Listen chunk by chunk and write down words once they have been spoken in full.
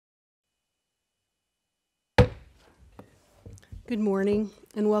Good morning,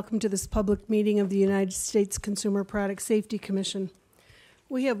 and welcome to this public meeting of the United States Consumer Product Safety Commission.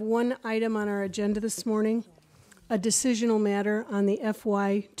 We have one item on our agenda this morning, a decisional matter on the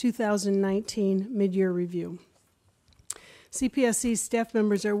FY 2019 mid-year review. CPSC staff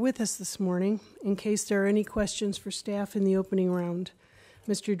members are with us this morning in case there are any questions for staff in the opening round.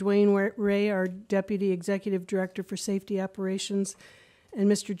 Mr. Dwayne Ray, our Deputy Executive Director for Safety Operations, and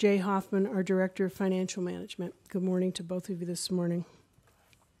Mr. Jay Hoffman, our Director of Financial Management. Good morning to both of you this morning.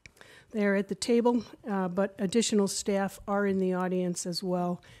 They are at the table, but additional staff are in the audience as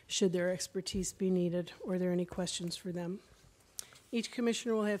well, should their expertise be needed or there are any questions for them. Each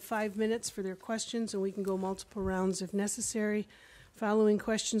commissioner will have 5 minutes for their questions, and we can go multiple rounds if necessary. Following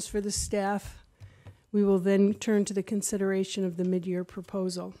questions for the staff, we will then turn to the consideration of the mid-year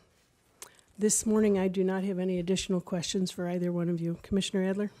proposal. This morning, I do not have any additional questions for either one of you. Commissioner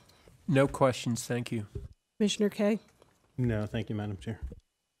Adler? No questions, thank you. Commissioner Kay? No, thank you, Madam Chair.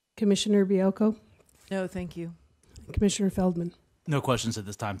 Commissioner Bielko? No, thank you. Commissioner Feldman? No questions at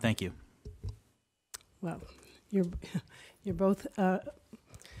this time, thank you. Well, you're both,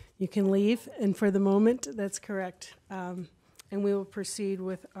 you can leave, and for the moment, that's correct. And we will proceed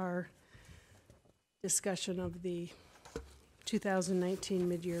with our discussion of the 2019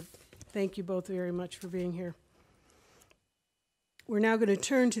 mid-year. Thank you both very much for being here. We're now going to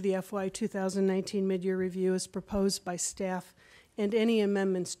turn to the FY 2019 mid-year review as proposed by staff and any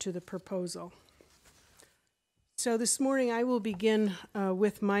amendments to the proposal. So this morning I will begin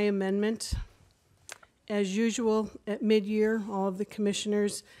with my amendment. As usual, at mid-year, all of the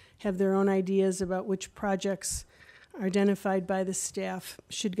commissioners have their own ideas about which projects identified by the staff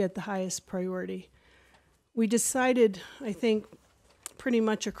should get the highest priority. We decided, I think, pretty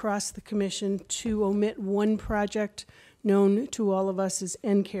much across the commission to omit one project known to all of us as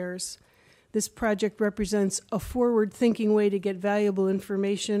NCARES. This project represents a forward-thinking way to get valuable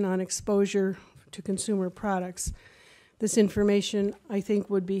information on exposure to consumer products. This information, I think,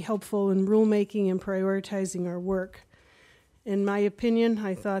 would be helpful in rulemaking and prioritizing our work. In my opinion,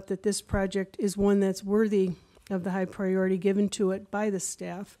 I thought that this project is one that's worthy of the high priority given to it by the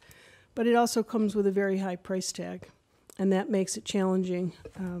staff, but it also comes with a very high price tag. And that makes it challenging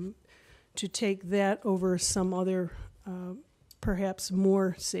to take that over some other, perhaps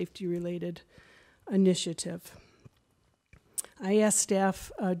more safety-related initiative. I asked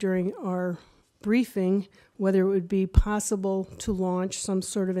staff during our briefing whether it would be possible to launch some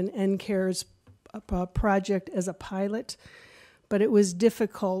sort of an NCARES project as a pilot, but it was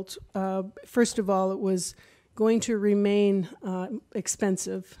difficult. First of all, it was going to remain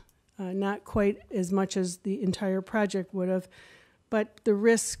expensive. Not quite as much as the entire project would have, but the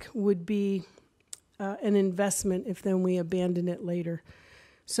risk would be an investment if then we abandon it later.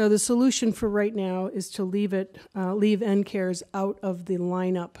 So the solution for right now is to leave NCARES out of the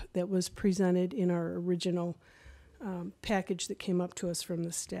lineup that was presented in our original package that came up to us from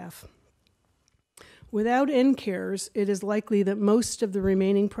the staff. Without NCARES, it is likely that most of the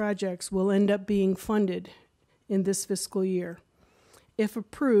remaining projects will end up being funded in this fiscal year. If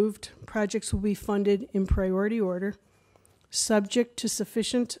approved, projects will be funded in priority order, subject to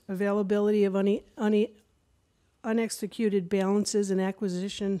sufficient availability of unexecuted balances and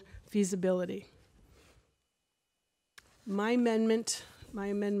acquisition feasibility. My amendment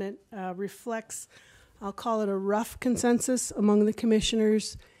reflects, I'll call it a rough consensus among the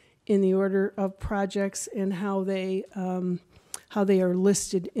commissioners in the order of projects and how they are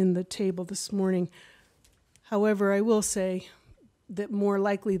listed in the table this morning. However, I will say that more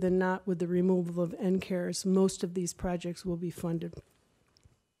likely than not, with the removal of NCARES, most of these projects will be funded.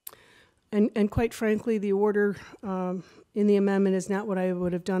 And quite frankly, the order in the amendment is not what I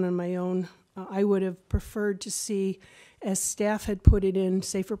would have done on my own. I would have preferred to see, as staff had put it in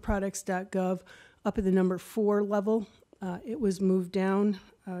saferproducts.gov, up at the number 4 level. It was moved down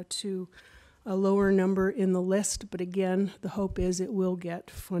to a lower number in the list, but again, the hope is it will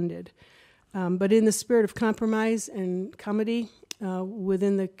get funded. But in the spirit of compromise and comity,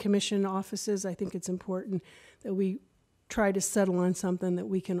 within the commission offices, I think it's important that we try to settle on something that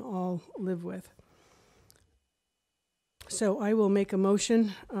we can all live with. So I will make a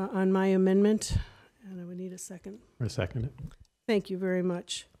motion on my amendment, and I would need a second. I second it. Thank you very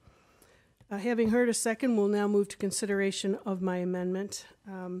much. Having heard a second, we'll now move to consideration of my amendment.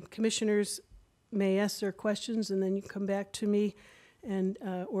 Commissioners may ask their questions, and then you come back to me and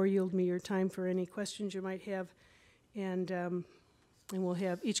or yield me your time for any questions you might have. And we'll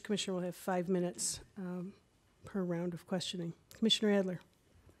have, each commissioner will have 5 minutes per round of questioning. Commissioner Adler.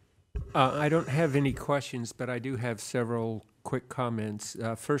 I don't have any questions, but I do have several quick comments.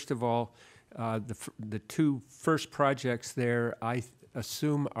 First of all, The two first projects there, I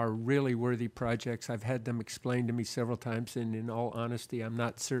assume are really worthy projects. I've had them explained to me several times, and in all honesty, I'm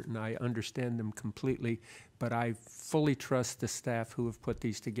not certain I understand them completely, but I fully trust the staff who have put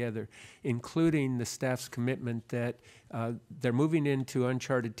these together, including the staff's commitment that they're moving into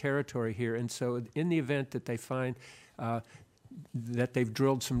uncharted territory here. And so in the event that they find that they've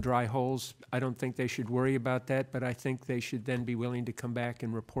drilled some dry holes, I don't think they should worry about that, but I think they should then be willing to come back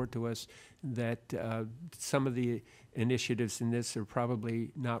and report to us that some of the initiatives in this are probably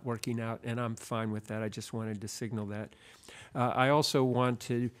not working out, and I'm fine with that. I just wanted to signal that. I also want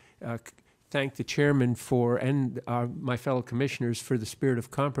to thank the chairman and my fellow commissioners for the spirit of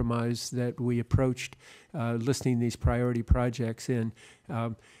compromise that we approached listing these priority projects in.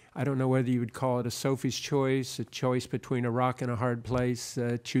 I don't know whether you would call it a Sophie's choice, a choice between a rock and a hard place,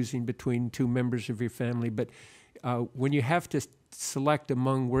 choosing between two members of your family, but when you have to select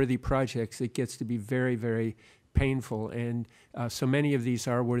among worthy projects, it gets to be very, very painful, and so many of these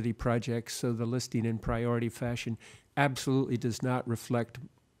are worthy projects, so the listing in priority fashion absolutely does not reflect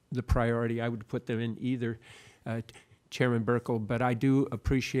the priority. I would put them in either, Chairman Burkle, but I do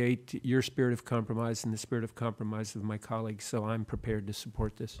appreciate your spirit of compromise and the spirit of compromise of my colleagues, so I'm prepared to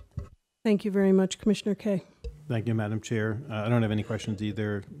support this. Thank you very much, Commissioner Kay. Thank you, Madam Chair. I don't have any questions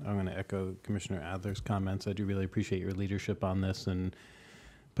either. I'm going to echo Commissioner Adler's comments. I do really appreciate your leadership on this and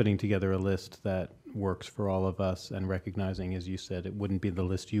putting together a list that works for all of us, and recognizing, as you said, it wouldn't be the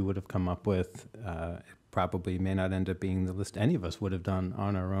list you would have come up with. It probably may not end up being the list any of us would have done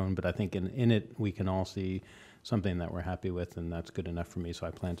on our own, but I think in it we can all see something that we're happy with, and that's good enough for me, so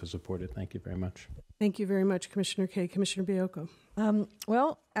I plan to support it. Thank you very much. Thank you very much, Commissioner Kay. Commissioner Biocco.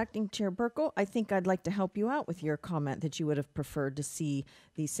 Well, Acting Chair Burkle, I think I'd like to help you out with your comment that you would have preferred to see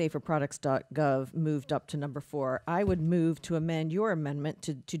the saferproducts.gov moved up to number 4. I would move to amend your amendment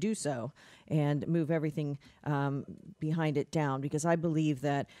to do so and move everything behind it down, because I believe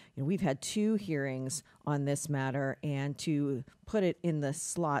that we've had 2 hearings on this matter, and to put it in the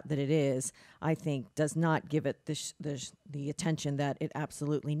slot that it is, I think does not give it the attention that it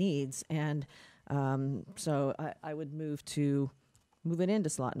absolutely needs. And so I would move it into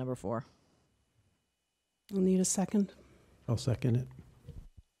slot number 4. We'll need a second. I'll second it.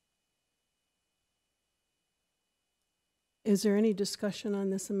 Is there any discussion on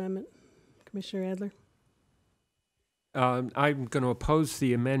this amendment, Commissioner Adler? I'm going to oppose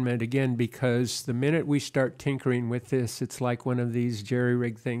the amendment again, because the minute we start tinkering with this, it's like one of these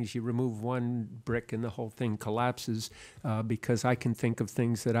jerry-rig things. You remove one brick and the whole thing collapses, because I can think of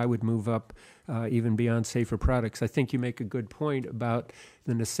things that I would move up even beyond safer products. I think you make a good point about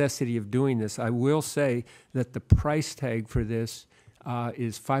the necessity of doing this. I will say that the price tag for this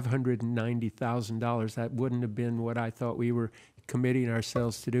is $590,000. That wouldn't have been what I thought we were committing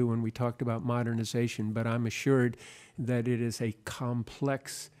ourselves to do when we talked about modernization, but I'm assured that it is a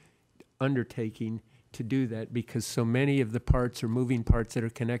complex undertaking to do that, because so many of the parts are moving parts that are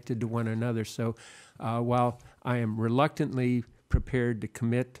connected to one another. So while I am reluctantly prepared to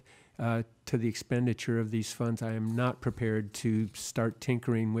commit to the expenditure of these funds, I am not prepared to start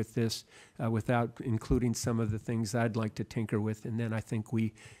tinkering with this without including some of the things I'd like to tinker with, and then I think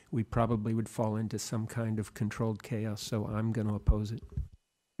we probably would fall into some kind of controlled chaos, so I'm going to oppose it.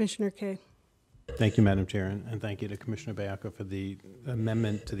 Commissioner Kay. Thank you, Madam Chair, and thank you to Commissioner Biocco for the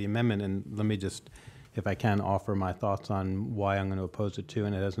amendment to the amendment. And let me just, if I can, offer my thoughts on why I'm going to oppose it too.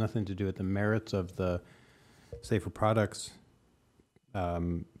 And it has nothing to do with the merits of the Safer Products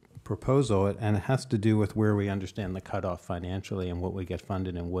proposal, and it has to do with where we understand the cutoff financially and what we get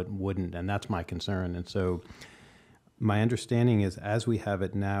funded and what wouldn't, and that's my concern. And so my understanding is, as we have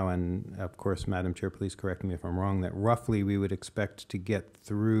it now, and of course, Madam Chair, please correct me if I'm wrong, that roughly we would expect to get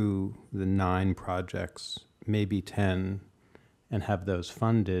through the 9 projects, maybe 10, and have those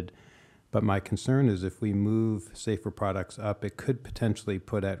funded. But my concern is if we move Safer Products up, it could potentially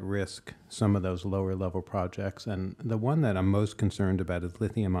put at risk some of those lower level projects. And the one that I'm most concerned about is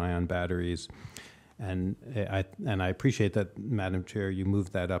lithium-ion batteries. And I appreciate that, Madam Chair, you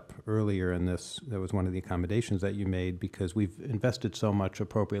moved that up earlier in this. That was one of the accommodations that you made, because we've invested so much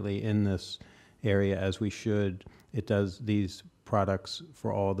appropriately in this area, as we should. It does, these products,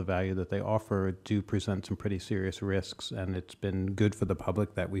 for all the value that they offer, do present some pretty serious risks, and it's been good for the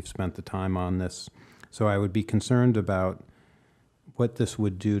public that we've spent the time on this. So I would be concerned about what this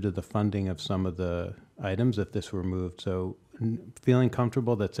would do to the funding of some of the items if this were moved. So feeling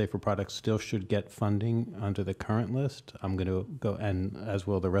comfortable that Safer Products still should get funding under the current list, I'm going to go, and as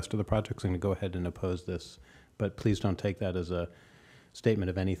will the rest of the projects, I'm going to go ahead and oppose this. But please don't take that as a statement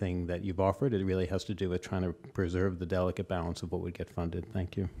of anything that you've offered. It really has to do with trying to preserve the delicate balance of what would get funded.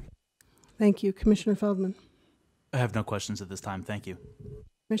 Thank you. Thank you. Commissioner Feldman. I have no questions at this time. Thank you.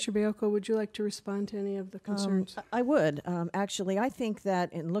 Commissioner Baiocco, would you like to respond to any of the concerns? I would. Actually, I think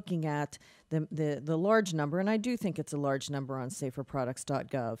that in looking at the large number, and I do think it's a large number on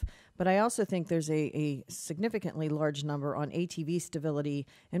saferproducts.gov, but I also think there's a significantly large number on ATV stability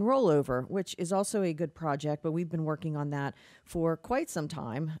and rollover, which is also a good project, but we've been working on that for quite some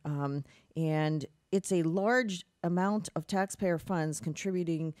time. And it's a large amount of taxpayer funds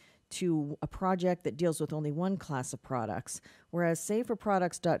contributing to a project that deals with only one class of products, whereas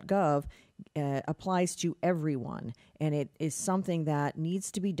saferproducts.gov applies to everyone, and it is something that needs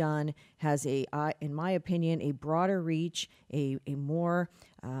to be done, has in my opinion, a broader reach, a more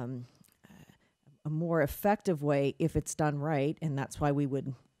effective way if it's done right, and that's why we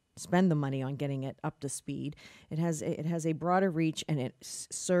would spend the money on getting it up to speed. It has a broader reach, and it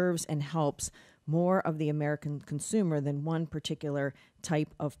serves and helps more of the American consumer than one particular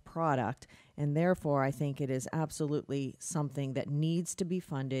type of product. And therefore, I think it is absolutely something that needs to be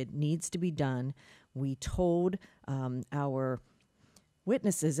funded, needs to be done. We told our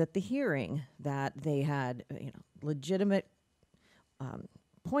witnesses at the hearing that they had legitimate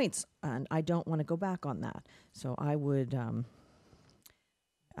points, and I don't want to go back on that. So I would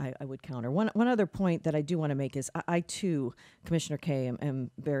I would counter. One other point that I do want to make is I too, Commissioner Kay,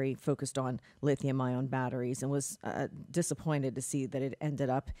 am very focused on lithium-ion batteries and was disappointed to see that it ended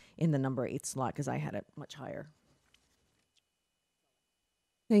up in the number 8 slot because I had it much higher.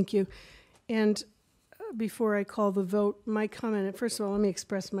 Thank you. And before I call the vote, my comment, first of all, let me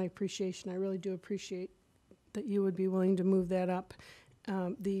express my appreciation. I really do appreciate that you would be willing to move that up,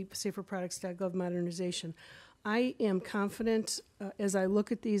 the saferproducts.gov modernization. I am confident as I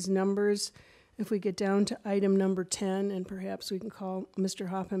look at these numbers, if we get down to item number 10, and perhaps we can call Mr.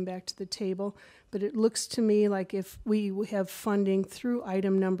 Hoffman back to the table, but it looks to me like if we have funding through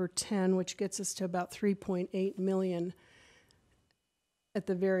item number 10, which gets us to about 3.8 million at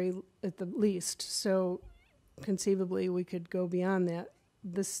the least, so conceivably we could go beyond that.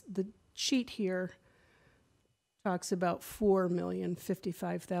 The sheet here talks about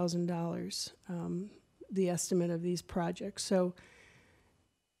 $4,055,000. The estimate of these projects. So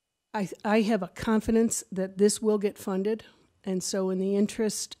I have a confidence that this will get funded. And so in the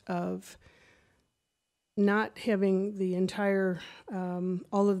interest of not having the entire,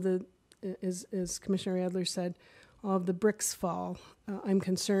 all of the, as Commissioner Adler said, all of the bricks fall, I'm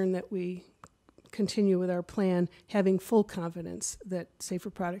concerned that we continue with our plan, having full confidence that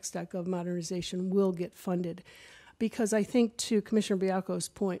saferproducts.gov modernization will get funded. Because I think, to Commissioner Baiocco's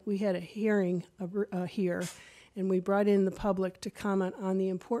point, we had a hearing here, and we brought in the public to comment on the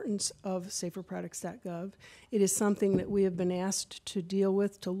importance of saferproducts.gov. It is something that we have been asked to deal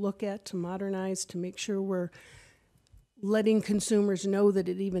with, to look at, to modernize, to make sure we're letting consumers know that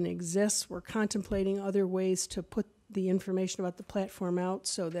it even exists. We're contemplating other ways to put the information about the platform out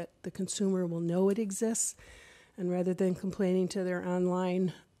so that the consumer will know it exists, and rather than complaining to their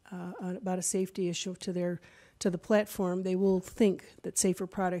online about a safety issue to the platform, they will think that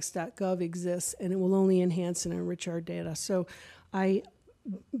saferproducts.gov exists, and it will only enhance and enrich our data. So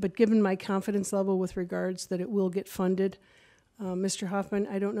but given my confidence level with regards that it will get funded, Mr. Hoffman,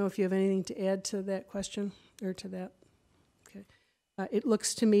 I don't know if you have anything to add to that question or to that. Okay. It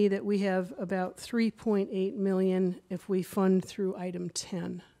looks to me that we have about 3.8 million if we fund through item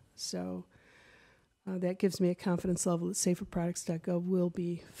 10. So that gives me a confidence level that saferproducts.gov will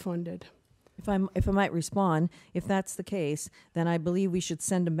be funded. If I might respond, if that's the case, then I believe we should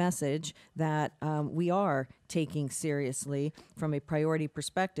send a message that we are taking seriously, from a priority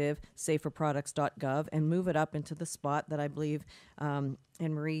perspective, saferproducts.gov, and move it up into the spot that I believe, Anne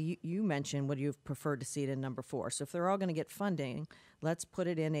Marie, you mentioned would you have preferred to see it in number 4. So if they're all going to get funding, let's put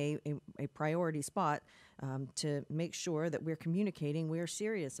it in a priority spot to make sure that we're communicating we are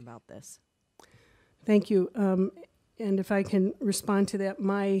serious about this. Thank you. And if I can respond to that,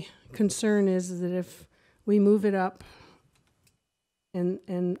 my concern is that if we move it up,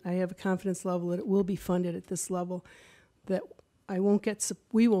 and I have a confidence level that it will be funded at this level, that we won't get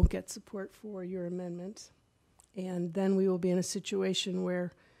support for your amendment, and then we will be in a situation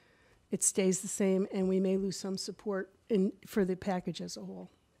where it stays the same, and we may lose some support for the package as a whole.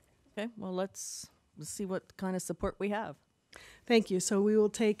 Okay, well, let's see what kind of support we have. Thank you. So we will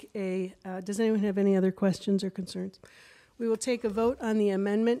take does anyone have any other questions or concerns? We will take a vote on the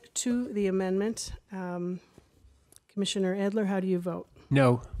amendment to the amendment. Commissioner Adler, how do you vote?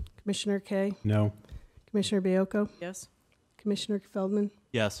 No. Commissioner Kay? No. Commissioner Baiocco? Yes. Commissioner Feldman?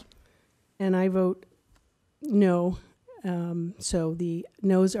 Yes. And I vote no. So the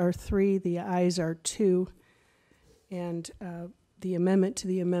noes are 3, the ayes are 2, and the amendment to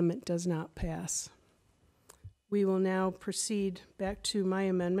the amendment does not pass. We will now proceed back to my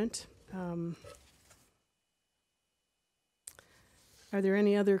amendment. Are there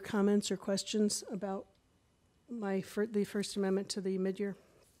any other comments or questions about the First Amendment to the midyear?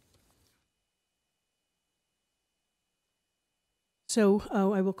 So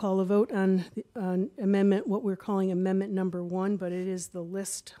I will call a vote on amendment, what we're calling amendment number 1, but it is the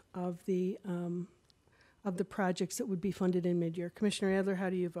list of the projects that would be funded in midyear. Commissioner Adler, how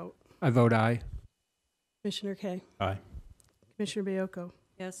do you vote? I vote aye. Commissioner Kay? Aye. Commissioner Baiocco?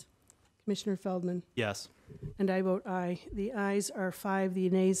 Yes. Commissioner Feldman? Yes. And I vote aye. The ayes are 5, the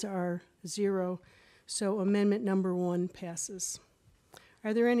nays are 0. So amendment number 1 passes.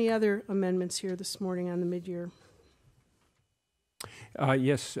 Are there any other amendments here this morning on the midyear?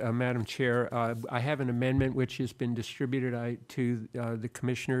 Yes, Madam Chair. I have an amendment which has been distributed to the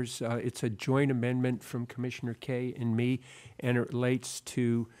commissioners. It's a joint amendment from Commissioner Kay and me, and it relates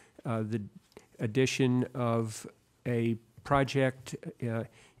to the addition of a project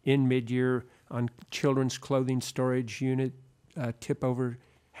in midyear on children's clothing storage unit tip over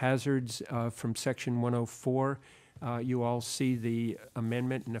hazards from section 104. You all see the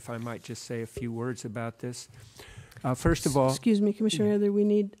amendment, and if I might just say a few words about this. First of all, excuse me, Commissioner Adler, we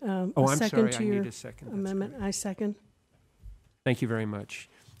need a second to your amendment. I second. Thank you very much.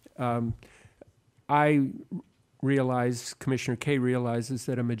 I realize, Commissioner Kay realizes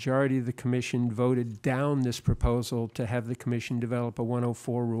that a majority of the commission voted down this proposal to have the commission develop a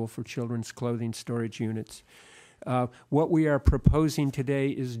 104 rule for children's clothing storage units. What we are proposing today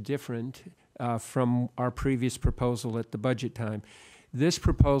is different from our previous proposal at the budget time. This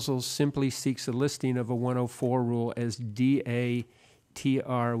proposal simply seeks a listing of a 104 rule as DATR,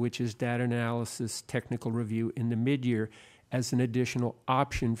 which is Data Analysis Technical Review, in the midyear as an additional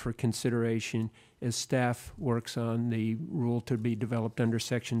option for consideration as staff works on the rule to be developed under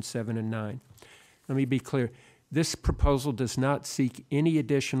Section 7 and 9. Let me be clear. This proposal does not seek any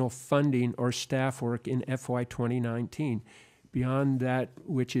additional funding or staff work in FY 2019 beyond that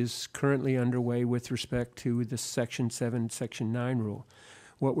which is currently underway with respect to the Section 7, Section 9 rule.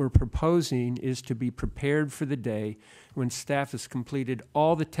 What we're proposing is to be prepared for the day when staff has completed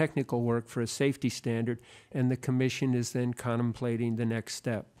all the technical work for a safety standard and the commission is then contemplating the next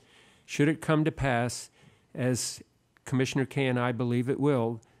step. Should it come to pass, as Commissioner Kay and I believe it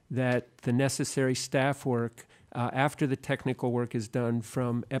will, that the necessary staff work after the technical work is done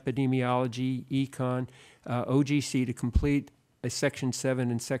from epidemiology, econ, OGC to complete a Section 7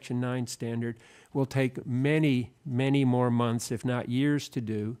 and Section 9 standard will take many, many more months, if not years, to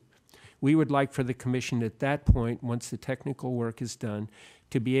do. We would like for the commission at that point, once the technical work is done,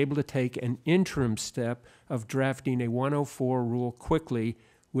 to be able to take an interim step of drafting a 104 rule quickly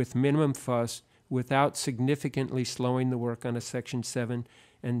with minimum fuss without significantly slowing the work on a Section 7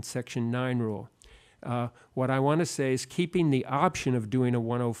 and Section 9 rule. What I want to say is keeping the option of doing a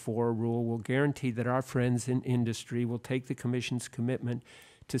 104 rule will guarantee that our friends in industry will take the Commission's commitment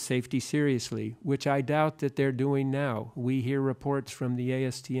to safety seriously, which I doubt that they're doing now. We hear reports from the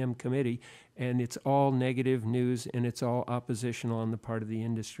ASTM committee, and it's all negative news and it's all oppositional on the part of the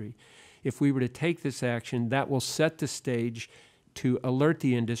industry. If we were to take this action, that will set the stage to alert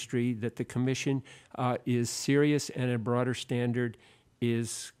the industry that the Commission is serious and a broader standard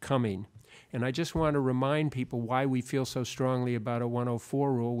is coming. And I just want to remind people why we feel so strongly about a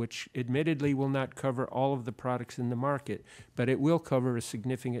 104 rule, which admittedly will not cover all of the products in the market, but it will cover a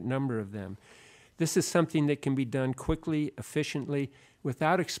significant number of them. This is something that can be done quickly, efficiently,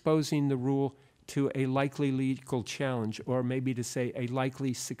 without exposing the rule to a likely legal challenge, or maybe to say a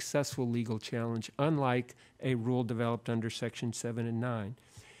likely successful legal challenge, unlike a rule developed under Section 7 and 9.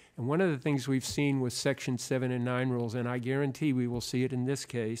 And one of the things we've seen with Section 7 and 9 rules, and I guarantee we will see it in this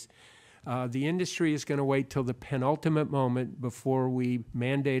case, the industry is going to wait till the penultimate moment before we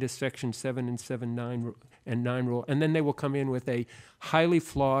mandate a Section 7 and 9 rule, and then they will come in with a highly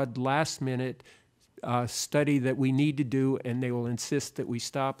flawed, last-minute study that we need to do, and they will insist that we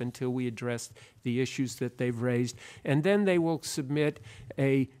stop until we address the issues that they've raised. And then they will submit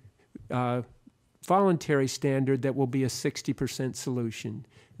a voluntary standard that will be a 60% solution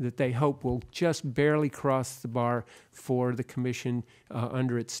that they hope will just barely cross the bar for the Commission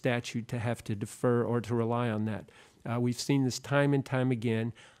under its statute to have to defer or to rely on that. We've seen this time and time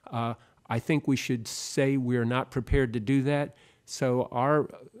again. I think we should say we're not prepared to do that. So our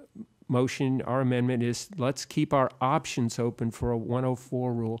motion, our amendment is let's keep our options open for a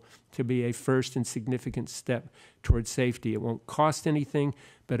 104 rule to be a first and significant step towards safety. It won't cost anything,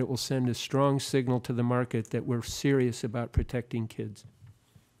 but it will send a strong signal to the market that we're serious about protecting kids.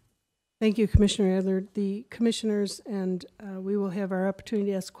 Thank you, Commissioner Adler. The commissioners and we will have our opportunity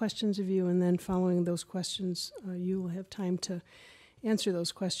to ask questions of you, and then following those questions, you will have time to answer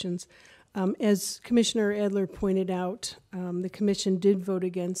those questions. As Commissioner Adler pointed out, the Commission did vote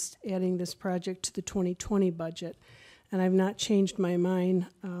against adding this project to the 2020 budget, and I've not changed my mind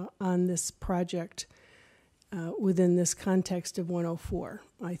on this project within this context of 104.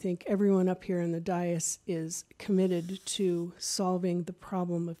 I think everyone up here in the dais is committed to solving the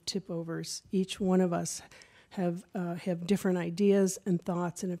problem of tip overs. Each one of us have different ideas and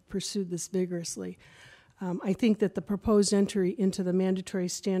thoughts and have pursued this vigorously. I think that the proposed entry into the mandatory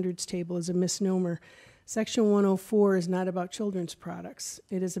standards table is a misnomer. Section 104 is not about children's products.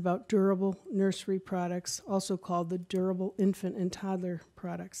 It is about durable nursery products, also called the durable infant and toddler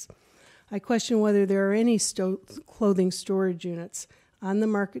products. I question whether there are any clothing storage units on the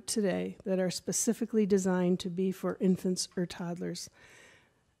market today that are specifically designed to be for infants or toddlers.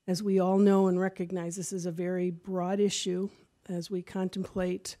 As we all know and recognize, this is a very broad issue as we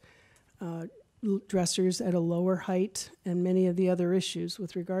contemplate dressers at a lower height and many of the other issues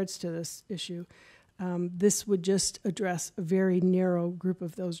with regards to this issue. This would just address a very narrow group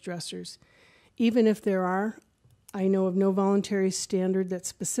of those dressers. Even if there are, I know of no voluntary standard that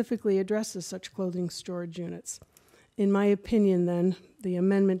specifically addresses such clothing storage units. In my opinion, then, the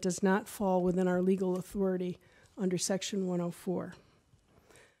amendment does not fall within our legal authority under Section 104.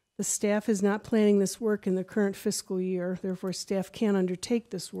 The staff is not planning this work in the current fiscal year, therefore staff can't undertake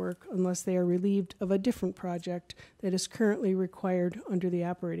this work unless they are relieved of a different project that is currently required under the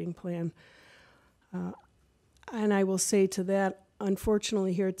operating plan. And I will say to that,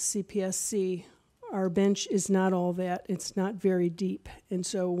 unfortunately here at the CPSC, our bench is not all that. It's not very deep. And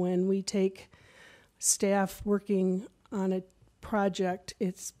so when we take staff working on a project,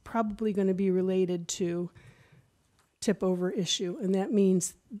 it's probably going to be related to tip over issue. And that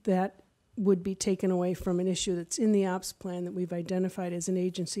means that would be taken away from an issue that's in the ops plan that we've identified as an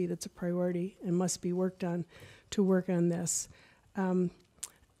agency that's a priority and must be worked on to work on this. And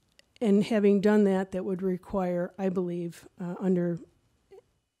having done that, that would require, I believe, under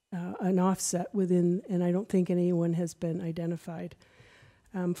an offset within, and I don't think anyone has been identified.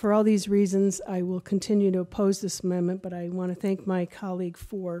 For all these reasons, I will continue to oppose this amendment, but I want to thank my colleague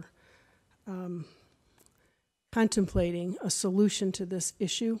for contemplating a solution to this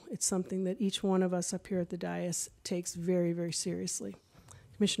issue. It's something that each one of us up here at the dais takes very, very seriously.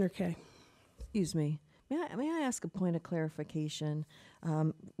 Commissioner Kay. Excuse me. May I ask a point of clarification?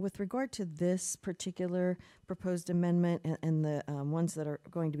 With regard to this particular proposed amendment and the ones that are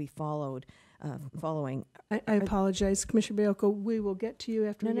going to be following. I apologize, Commissioner Baiocco. We will get to you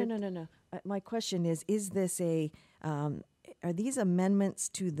after. No. My question is this are these amendments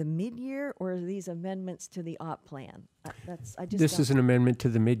to the mid-year or are these amendments to the op plan? This is an amendment to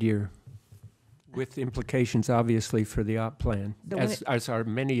the mid-year with implications, obviously, for the op plan, as are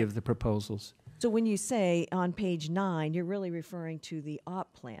many of the proposals. So when you say on page 9, you're really referring to the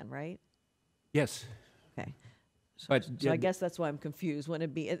op plan, right? Yes. Okay. So I guess that's why I'm confused. Wouldn't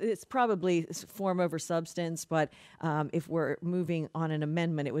it be? It's probably form over substance, but if we're moving on an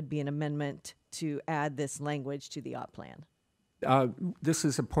amendment, it would be an amendment to add this language to the op plan. This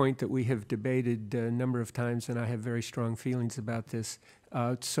is a point that we have debated a number of times, and I have very strong feelings about this.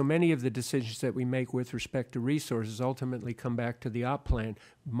 So many of the decisions that we make with respect to resources ultimately come back to the op plan.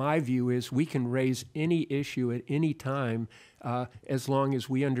 My view is we can raise any issue at any time as long as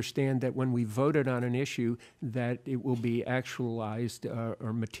we understand that when we voted on an issue that it will be actualized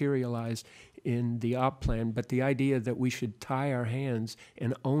or materialized in the op plan. But the idea that we should tie our hands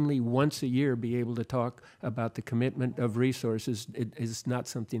and only once a year be able to talk about the commitment of resources is not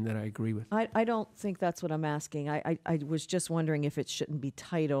something that I agree with. I don't think that's what I'm asking. I was just wondering if it shouldn't be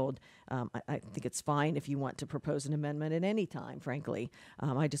titled. I think it's fine if you want to propose an amendment at any time, frankly.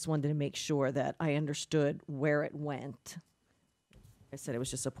 I just wanted to make sure that I understood where it went. I said it was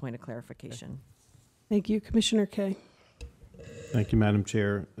just a point of clarification. Thank you, Commissioner Kay. Thank you, Madam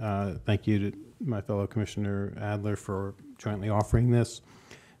Chair. Thank you to my fellow Commissioner Adler for jointly offering this.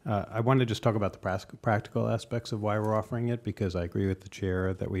 I wanted to just talk about the practical aspects of why we're offering it, because I agree with the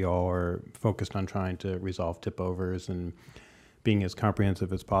Chair that we all are focused on trying to resolve tip overs and being as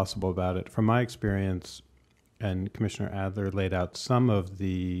comprehensive as possible about it. From my experience, and Commissioner Adler laid out some of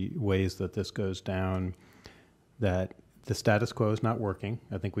the ways that this goes down, that the status quo is not working.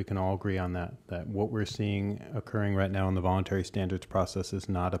 I think we can all agree on that what we're seeing occurring right now in the voluntary standards process is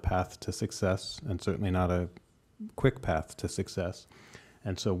not a path to success, and certainly not a quick path to success.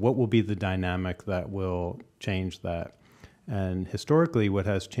 And so what will be the dynamic that will change that? And historically, what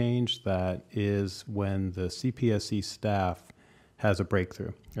has changed that is when the CPSC staff has a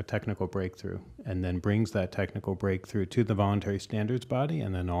breakthrough, a technical breakthrough, and then brings that technical breakthrough to the voluntary standards body,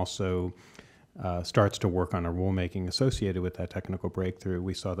 and then also starts to work on a rulemaking associated with that technical breakthrough.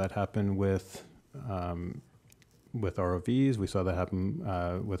 We saw that happen with ROVs. We saw that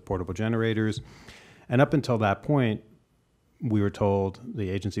happen with portable generators. And up until that point, we were told,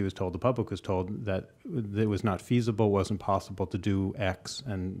 the agency was told, the public was told that it was not feasible, wasn't possible to do X,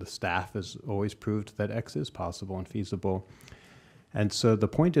 and the staff has always proved that X is possible and feasible. And so the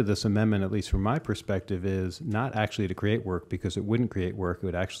point of this amendment, at least from my perspective, is not actually to create work, because it wouldn't create work. It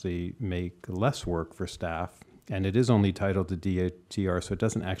would actually make less work for staff. And it is only titled to DOTR, so it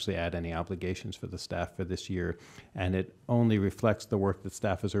doesn't actually add any obligations for the staff for this year. And it only reflects the work that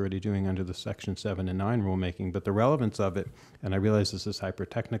staff is already doing under the Section 7 and 9 rulemaking. But the relevance of it, and I realize this is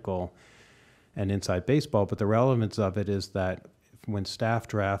hyper-technical and inside baseball, but the relevance of it is that when staff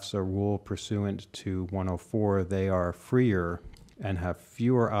drafts a rule pursuant to 104, they are freer and have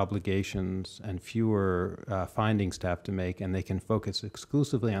fewer obligations and fewer findings to have to make, and they can focus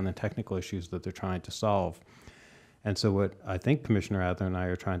exclusively on the technical issues that they're trying to solve. And so what I think Commissioner Adler and I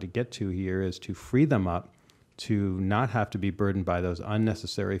are trying to get to here is to free them up to not have to be burdened by those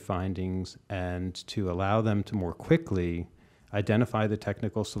unnecessary findings, and to allow them to more quickly identify the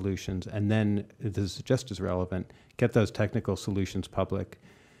technical solutions, and then, this is just as relevant, get those technical solutions public.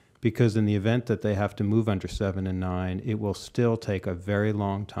 Because in the event that they have to move under 7 and 9, it will still take a very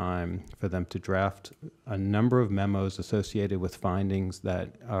long time for them to draft a number of memos associated with findings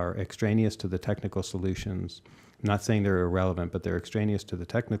that are extraneous to the technical solutions. I'm not saying they're irrelevant, but they're extraneous to the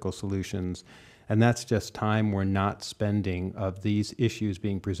technical solutions. And that's just time we're not spending of these issues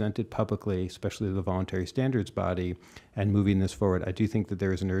being presented publicly, especially the voluntary standards body, and moving this forward. I do think that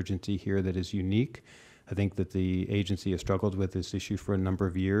there is an urgency here that is unique. I think that the agency has struggled with this issue for a number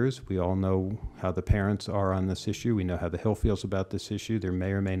of years. We all know how the parents are on this issue. We know how the Hill feels about this issue. There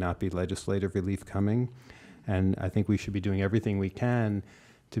may or may not be legislative relief coming. And I think we should be doing everything we can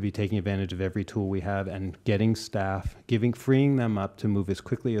to be taking advantage of every tool we have and getting staff, freeing them up to move as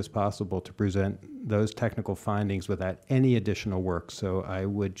quickly as possible to present those technical findings without any additional work. So I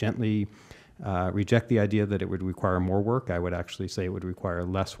would gently reject the idea that it would require more work. I would actually say it would require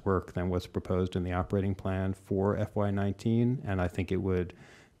less work than what's proposed in the operating plan for FY19, and I think it would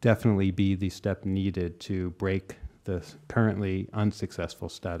definitely be the step needed to break the currently unsuccessful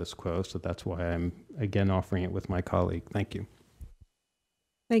status quo. So that's why I'm again offering it with my colleague. Thank you.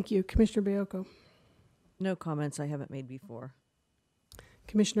 Thank you. Commissioner Baiocco. No comments I haven't made before.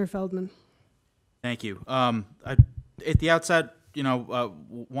 Commissioner Feldman. Thank you. At the outset,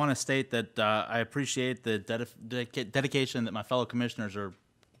 want to state that I appreciate the dedication that my fellow commissioners are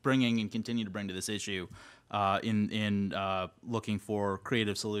bringing and continue to bring to this issue in looking for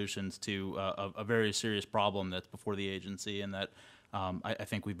creative solutions to a very serious problem that's before the agency, and that I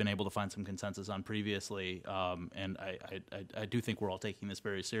think we've been able to find some consensus on previously, and I do think we're all taking this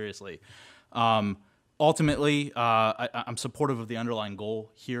very seriously. Ultimately, I'm supportive of the underlying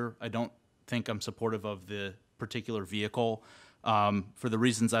goal here. I don't think I'm supportive of the particular vehicle. For the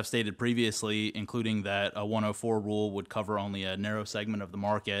reasons I've stated previously, including that a 104 rule would cover only a narrow segment of the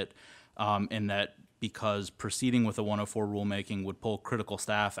market, and that because proceeding with a 104 rulemaking would pull critical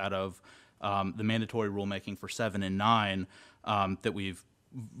staff out of the mandatory rulemaking for 7 and 9 that we've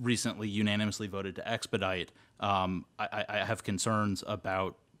recently unanimously voted to expedite, I have concerns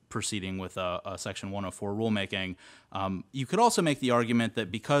about proceeding with a Section 104 rulemaking. You could also make the argument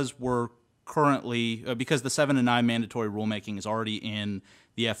that because we're because the 7 and 9 mandatory rulemaking is already in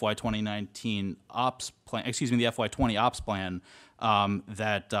the FY 2019 ops plan, the FY 20 ops plan,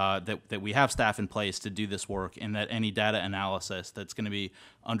 that we have staff in place to do this work, and that any data analysis that's going to be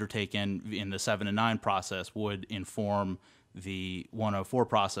undertaken in the 7 and 9 process would inform the 104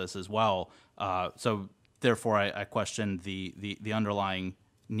 process as well. So therefore, I question the underlying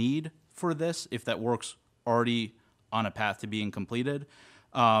need for this, if that work's already on a path to being completed.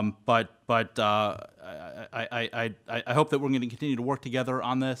 But I hope that we're going to continue to work together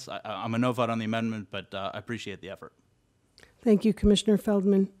on this. I'm a no vote on the amendment, but I appreciate the effort. Thank you, Commissioner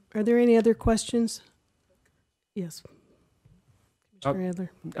Feldman. Are there any other questions? Yes. Commissioner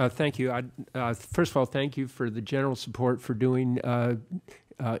Adler. Thank you. First of all, thank you for the general support for doing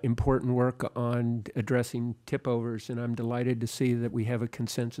important work on addressing tip-overs, and I'm delighted to see that we have a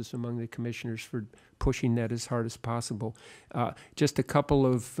consensus among the commissioners for pushing that as hard as possible. Just a couple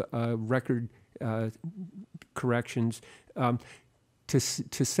of record corrections. To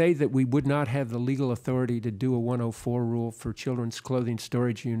say that we would not have the legal authority to do a 104 rule for children's clothing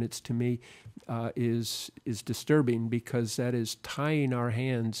storage units, to me, is disturbing, because that is tying our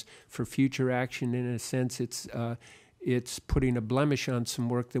hands for future action. In a sense, it's putting a blemish on some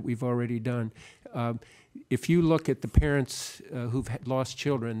work that we've already done. If you look at the parents who've lost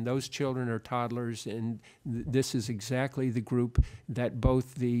children, those children are toddlers, and this is exactly the group that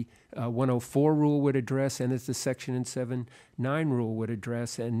both the 104 rule would address and as the Section 7(9) rule would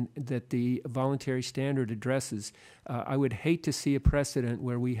address, and that the voluntary standard addresses. I would hate to see a precedent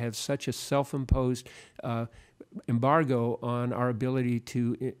where we have such a self-imposed embargo on our ability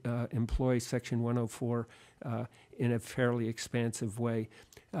to employ Section 104 in a fairly expansive way.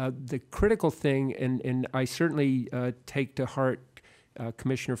 The critical thing, and I certainly take to heart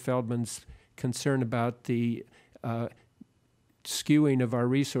Commissioner Feldman's concern about the skewing of our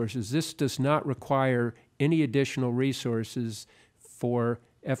resources. This does not require any additional resources for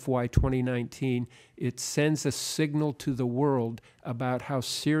FY 2019. It sends a signal to the world about how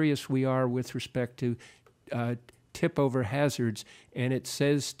serious we are with respect to tip-over hazards, and it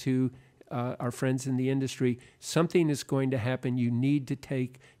says to our friends in the industry, something is going to happen. You need to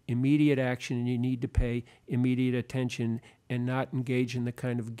take immediate action, and you need to pay immediate attention and not engage in the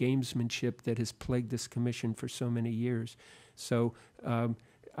kind of gamesmanship that has plagued this commission for so many years. So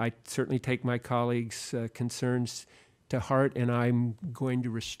I certainly take my colleagues' concerns to heart, and I'm going to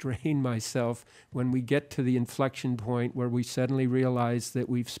restrain myself when we get to the inflection point where we suddenly realize that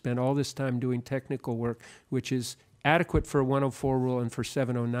we've spent all this time doing technical work, which is adequate for a 104 rule and for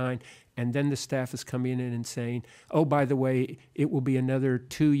 709, and then the staff is coming in and saying, oh, by the way, it will be another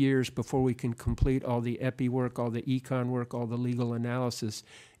 2 years before we can complete all the EPI work, all the econ work, all the legal analysis,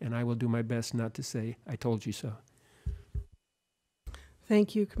 and I will do my best not to say, I told you so.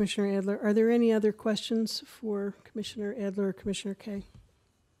 Thank you, Commissioner Adler. Are there any other questions for Commissioner Adler or Commissioner Kaye?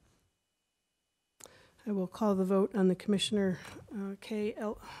 I will call the vote on the Commissioner Kaye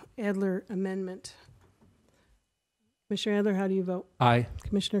Adler amendment. Commissioner Adler, how do you vote? Aye.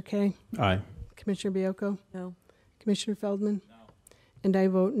 Commissioner Kaye? Aye. Commissioner Biocco? No. Commissioner Feldman? No. And I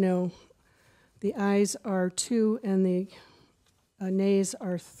vote no. The ayes are 2 and the nays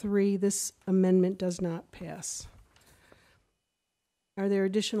are 3. This amendment does not pass. Are there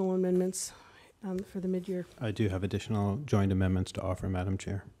additional amendments for the mid-year? I do have additional joint amendments to offer, Madam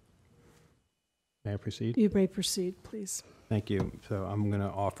Chair. May I proceed? You may proceed, please. Thank you. So I'm going to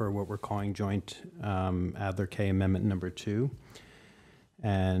offer what we're calling joint Adler-Kaye Amendment number 2.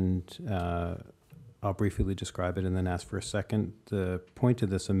 And I'll briefly describe it and then ask for a second. The point of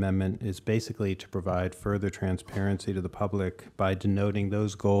this amendment is basically to provide further transparency to the public by denoting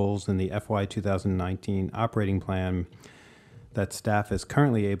those goals in the FY 2019 operating plan that staff is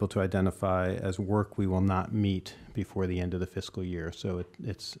currently able to identify as work we will not meet before the end of the fiscal year. So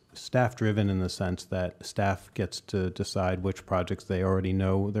it's staff-driven in the sense that staff gets to decide which projects they already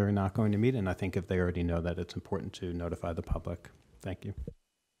know they're not going to meet, and I think if they already know that, it's important to notify the public. Thank you.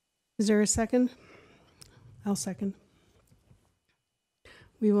 Is there a second? I'll second.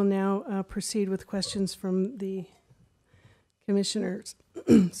 We will now proceed with questions from the commissioners.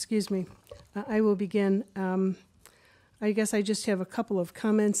 Excuse me. I will begin. I guess I just have a couple of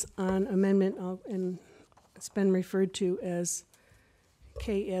comments on amendment, and it's been referred to as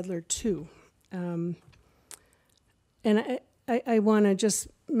Kaye Adler 2. And I want to just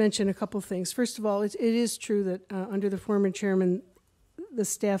mention a couple of things. First of all, it is true that under the former chairman, the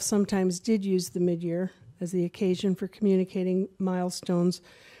staff sometimes did use the mid-year as the occasion for communicating milestones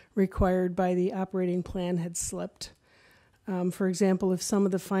required by the operating plan had slipped. For example, if some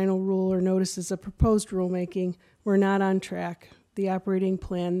of the final rule or notices of proposed rulemaking were not on track, the operating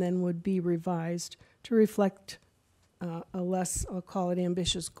plan then would be revised to reflect a less, I'll call it,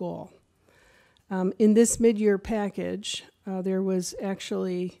 ambitious goal. In this mid-year package, there was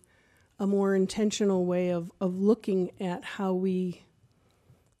actually a more intentional way of looking at how we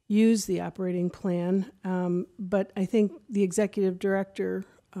use the operating plan, but I think the executive director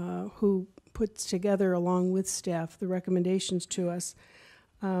who puts together, along with staff, the recommendations to us,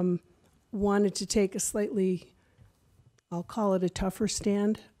 wanted to take a slightly, I'll call it a tougher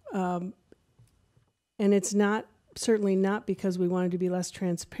stand. And it's certainly not because we wanted to be less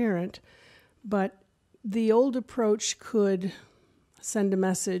transparent, but the old approach could send a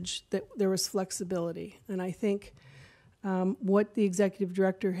message that there was flexibility. And I think what the executive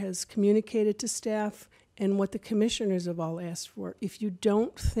director has communicated to staff and what the commissioners have all asked for. If you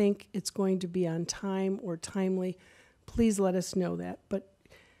don't think it's going to be on time or timely, please let us know that. But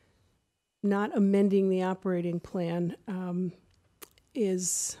not amending the operating plan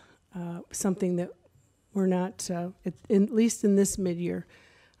is something that we're not, at least in this mid-year,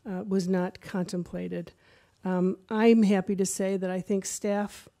 was not contemplated. I'm happy to say that I think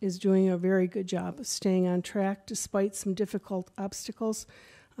staff is doing a very good job of staying on track despite some difficult obstacles.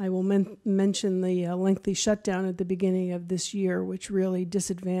 I will mention the lengthy shutdown at the beginning of this year, which really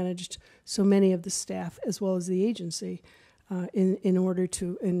disadvantaged so many of the staff as well as the agency in order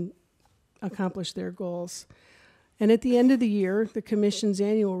to accomplish their goals. And at the end of the year, the Commission's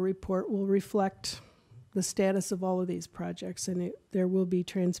annual report will reflect the status of all of these projects, and there will be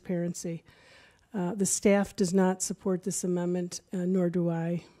transparency. The staff does not support this amendment, nor do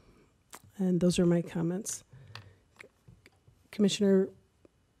I, and those are my comments. Commissioner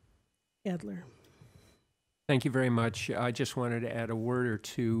Adler. Thank you very much. I just wanted to add a word or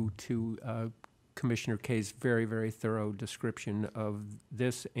two to Commissioner Kay's very, very thorough description of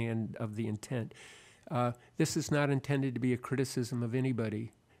this and of the intent. This is not intended to be a criticism of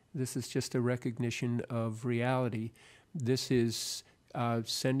anybody. This is just a recognition of reality. This is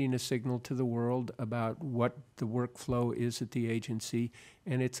sending a signal to the world about what the workflow is at the agency,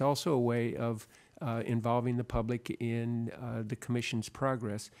 and it's also a way of involving the public in the Commission's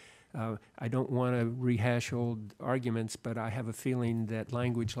progress. I don't want to rehash old arguments, but I have a feeling that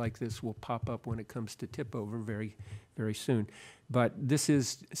language like this will pop up when it comes to tip over very, very soon. But this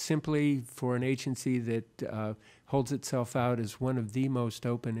is simply for an agency that holds itself out as one of the most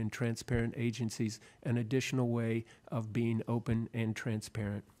open and transparent agencies, an additional way of being open and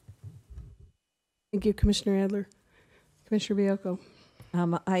transparent. Thank you, Commissioner Adler. Commissioner Biocco.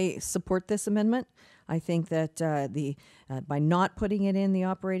 I support this amendment. I think that by not putting it in the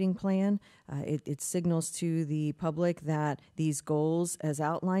operating plan, it signals to the public that these goals, as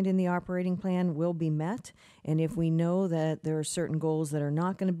outlined in the operating plan, will be met. And if we know that there are certain goals that are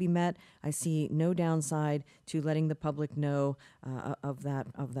not going to be met, I see no downside to letting the public know of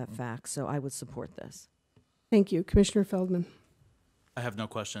that fact. So I would support this. Thank you, Commissioner Feldman. I have no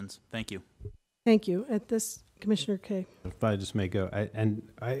questions. Thank you. Thank you. At this, Commissioner Kay. If I just may go,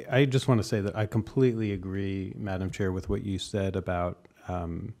 I just want to say that I completely agree, Madam Chair, with what you said about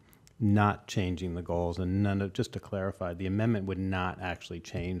not changing the goals, and just to clarify, the amendment would not actually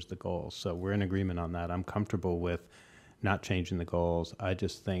change the goals. So we're in agreement on that. I'm comfortable with not changing the goals. I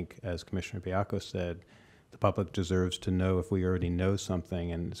just think, as Commissioner Biocco said, the public deserves to know if we already know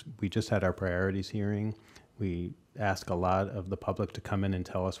something. And we just had our priorities hearing. We ask a lot of the public to come in and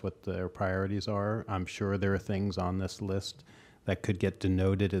tell us what their priorities are. I'm sure there are things on this list that could get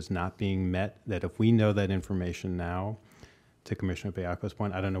denoted as not being met, that if we know that information now, to Commissioner Biocco's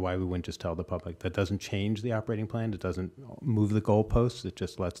point, I don't know why we wouldn't just tell the public. That doesn't change the operating plan. It doesn't move the goalposts. It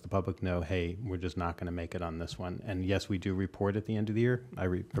just lets the public know, hey, we're just not going to make it on this one. And yes, we do report at the end of the year. I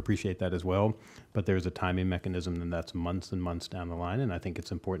appreciate that as well. But there's a timing mechanism, and that's months and months down the line. And I think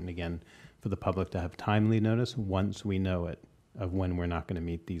it's important, again, for the public to have timely notice once we know it of when we're not going to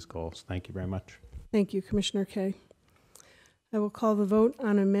meet these goals. Thank you very much. Thank you, Commissioner Kay. I will call the vote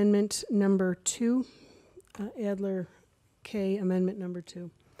on amendment number 2, Adler K, amendment number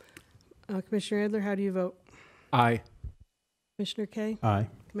 2. Commissioner Adler, how do you vote? Aye. Commissioner Kay? Aye.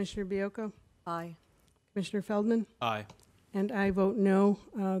 Commissioner Biocco? Aye. Commissioner Feldman? Aye. And I vote no.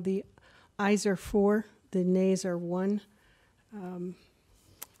 The ayes are 4, the nays are 1.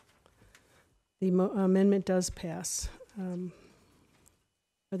 The amendment does pass.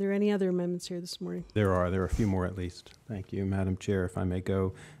 Are there any other amendments here this morning? There are a few more at least. Thank you, Madam Chair, if I may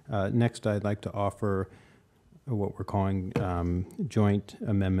go. Next, I'd like to offer what we're calling joint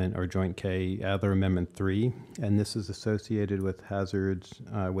amendment, or joint K, Adler Amendment 3, and this is associated with hazards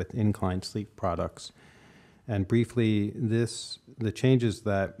with inclined sleep products. And briefly, the changes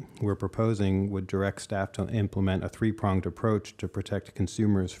that we're proposing would direct staff to implement a 3-pronged approach to protect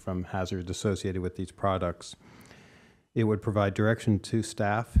consumers from hazards associated with these products. It would provide direction to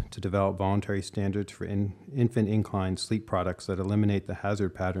staff to develop voluntary standards for infant inclined sleep products that eliminate the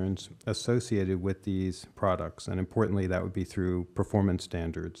hazard patterns associated with these products. And importantly, that would be through performance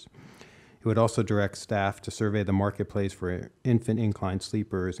standards. It would also direct staff to survey the marketplace for infant inclined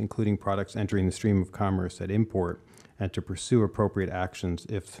sleepers, including products entering the stream of commerce at import, and to pursue appropriate actions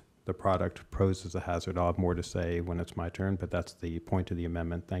if the product poses a hazard. I'll have more to say when it's my turn, but that's the point of the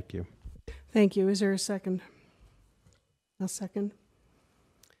amendment. Thank you. Thank you. Is there a second? I'll second.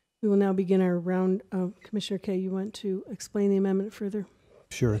 We will now begin our round. Commissioner Kay, you want to explain the amendment further?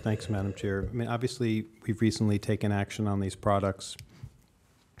 Sure. Thanks, Madam Chair. I mean, obviously, we've recently taken action on these products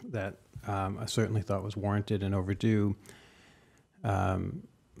that I certainly thought was warranted and overdue.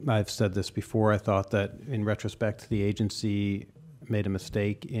 I've said this before. I thought that, in retrospect, the agency made a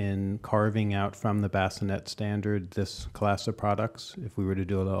mistake in carving out from the bassinet standard this class of products. If we were to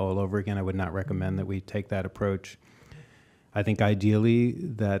do it all over again, I would not recommend that we take that approach. I think ideally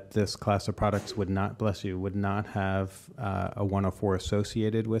that this class of products would not, bless you, would not have a 104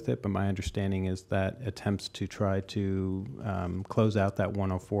 associated with it, but my understanding is that attempts to try to close out that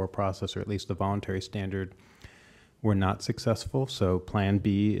 104 process, or at least the voluntary standard, were not successful. So plan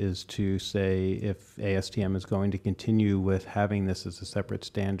B is to say if ASTM is going to continue with having this as a separate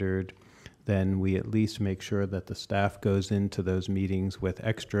standard, then we at least make sure that the staff goes into those meetings with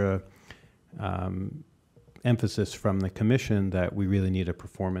extra emphasis from the commission that we really need a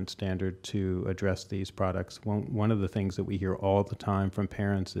performance standard to address these products. One of the things that we hear all the time from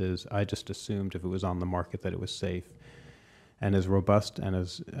parents is, I just assumed if it was on the market that it was safe. And as robust and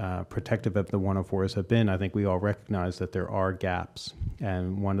as protective of the 104s have been, I think we all recognize that there are gaps.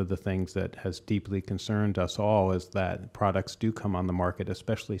 And one of the things that has deeply concerned us all is that products do come on the market,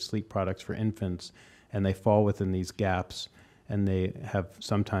 especially sleep products for infants, and they fall within these gaps, and they have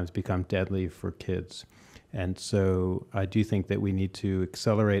sometimes become deadly for kids. And so I do think that we need to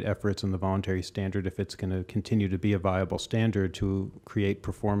accelerate efforts in the voluntary standard if it's going to continue to be a viable standard, to create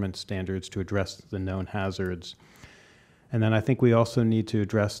performance standards to address the known hazards. And then I think we also need to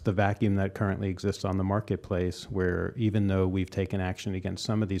address the vacuum that currently exists on the marketplace, where even though we've taken action against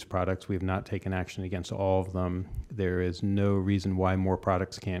some of these products, we've not taken action against all of them. There is no reason why more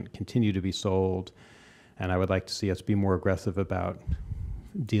products can't continue to be sold. And I would like to see us be more aggressive about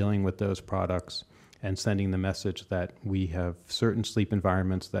dealing with those products and sending the message that we have certain sleep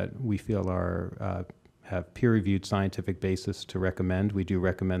environments that we feel are have peer-reviewed scientific basis to recommend. We do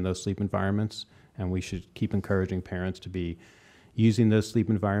recommend those sleep environments, and we should keep encouraging parents to be using those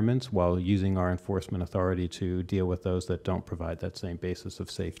sleep environments while using our enforcement authority to deal with those that don't provide that same basis of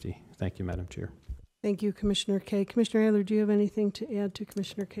safety. Thank you, Madam Chair. Thank you, Commissioner Kay. Commissioner Adler, do you have anything to add to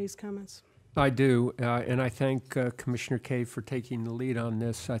Commissioner Kay's comments? I do, and I thank Commissioner Kay for taking the lead on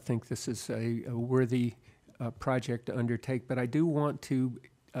this. I think this is a worthy project to undertake, but I do want to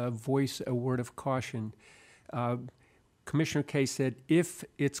voice a word of caution. Commissioner Kay said if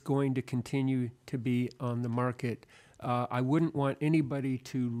it's going to continue to be on the market, I wouldn't want anybody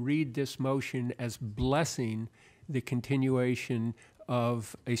to read this motion as blessing the continuation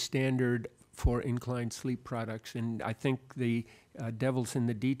of a standard for inclined sleep products. And I think the devil's in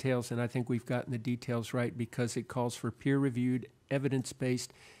the details, and I think we've gotten the details right, because it calls for peer-reviewed,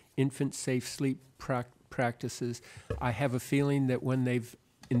 evidence-based, infant-safe sleep practices. I have a feeling that when they've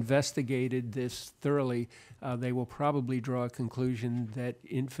investigated this thoroughly, they will probably draw a conclusion that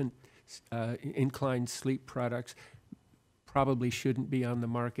inclined sleep products probably shouldn't be on the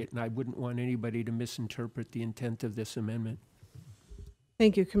market, and I wouldn't want anybody to misinterpret the intent of this amendment.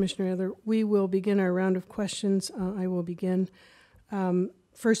 Thank you, Commissioner Adler. We will begin our round of questions. I will begin.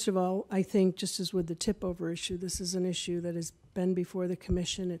 First of all, I think, just as with the tip-over issue, this is an issue that has been before the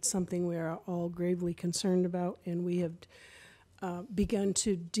Commission. It's something we are all gravely concerned about, and we have begun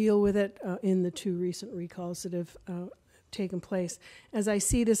to deal with it in the two recent recalls that have taken place. As I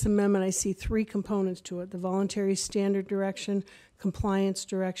see this amendment, I see three components to it: the voluntary standard direction, compliance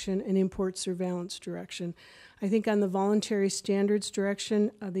direction, and import surveillance direction. I think on the voluntary standards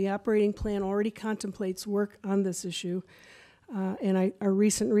direction, the operating plan already contemplates work on this issue. And our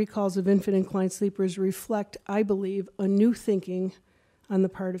recent recalls of infant inclined sleepers reflect, I believe, a new thinking on the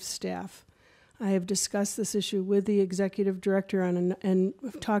part of staff. I have discussed this issue with the executive director and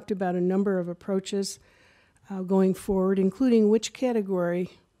have talked about a number of approaches going forward, including which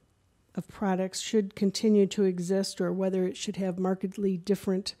category of products should continue to exist or whether it should have markedly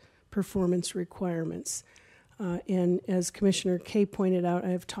different performance requirements. And as Commissioner Kay pointed out, I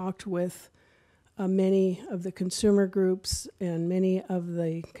have talked with many of the consumer groups and many of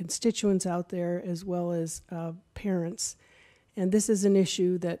the constituents out there, as well as parents. And this is an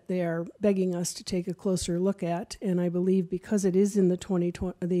issue that they are begging us to take a closer look at. And I believe because it is in the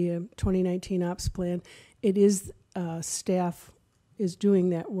 2019 ops plan, it is staff is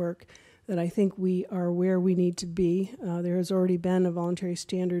doing that work, that I think we are where we need to be. There has already been a voluntary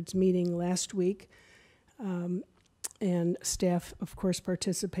standards meeting last week. And staff, of course,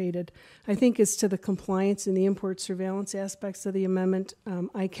 participated. I think as to the compliance and the import surveillance aspects of the amendment,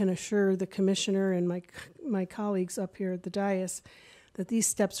 I can assure the commissioner and my colleagues up here at the dais that these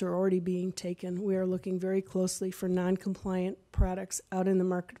steps are already being taken. We are looking very closely for non-compliant products out in the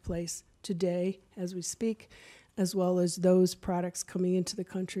marketplace today as we speak, as well as those products coming into the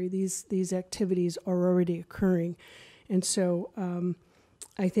country. These activities are already occurring. And so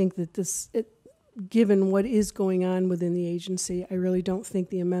I think that given what is going on within the agency, I really don't think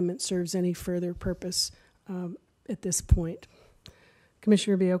the amendment serves any further purpose at this point.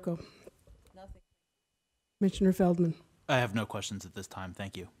 Commissioner Biocco. Nothing. Commissioner Feldman. I have no questions at this time.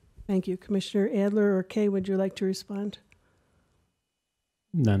 Thank you. Thank you. Commissioner Adler or Kay, would you like to respond?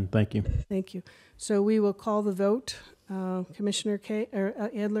 None, thank you. Thank you. So we will call the vote. Commissioner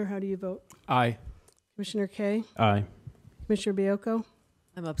Adler, how do you vote? Aye. Commissioner Kay? Aye. Commissioner Baiocco?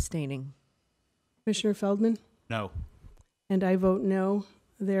 I'm abstaining. Commissioner Feldman? No. And I vote no.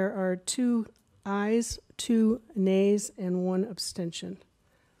 There are 2 ayes, 2 nays, and 1 abstention.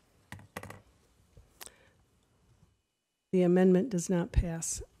 The amendment does not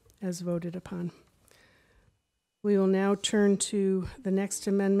pass as voted upon. We will now turn to the next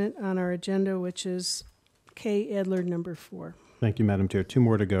amendment on our agenda, which is K. Adler, number 4. Thank you, Madam Chair. 2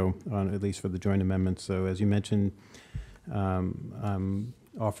 more to go, on at least for the joint amendments. So as you mentioned, I'm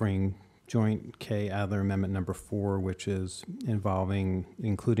offering joint K. Adler amendment number 4, which is including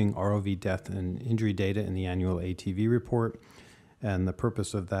ROV death and injury data in the annual ATV report. And the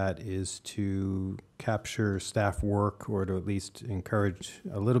purpose of that is to capture staff work, or to at least encourage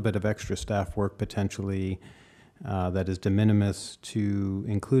a little bit of extra staff work potentially that is de minimis, to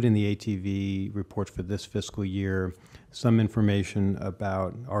include in the ATV report for this fiscal year some information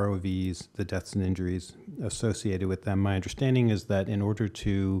about ROVs, the deaths and injuries associated with them. My understanding is that in order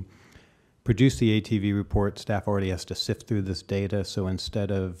to produce the ATV report, staff already has to sift through this data. So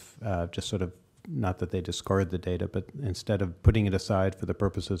instead of just sort of, not that they discard the data, but instead of putting it aside for the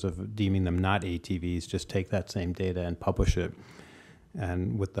purposes of deeming them not ATVs, just take that same data and publish it.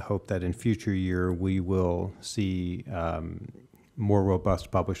 And with the hope that in future year we will see more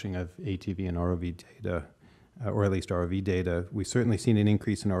robust publishing of ATV and ROV data, or at least ROV data. We've certainly seen an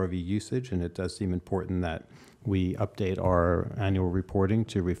increase in ROV usage, and it does seem important that we update our annual reporting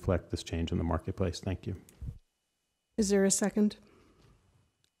to reflect this change in the marketplace. Thank you. Is there a second?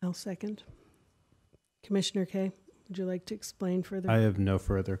 I'll second. Commissioner Kay, would you like to explain further? I have no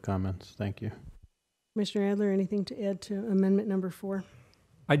further comments. Thank you. Commissioner Adler, anything to add to amendment number 4?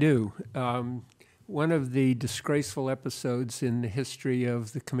 I do. One of the disgraceful episodes in the history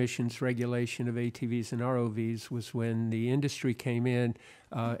of the Commission's regulation of ATVs and ROVs was when the industry came in,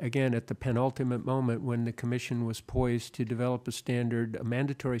 again, at the penultimate moment when the Commission was poised to develop a standard, a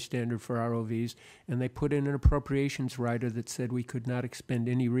mandatory standard for ROVs, and they put in an appropriations rider that said we could not expend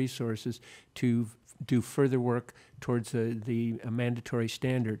any resources to do further work towards the mandatory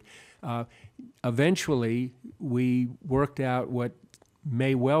standard. Eventually, we worked out what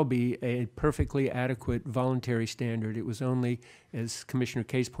may well be a perfectly adequate voluntary standard. It was only, as Commissioner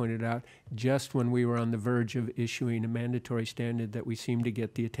Case pointed out, just when we were on the verge of issuing a mandatory standard that we seemed to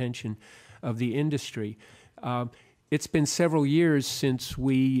get the attention of the industry. It's been several years since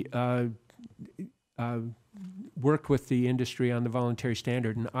we worked with the industry on the voluntary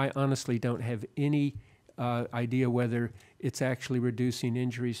standard, and I honestly don't have any idea whether it's actually reducing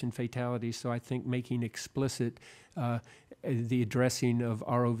injuries and fatalities. So I think making explicit the addressing of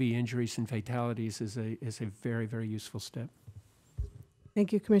ROV injuries and fatalities is a very, very useful step.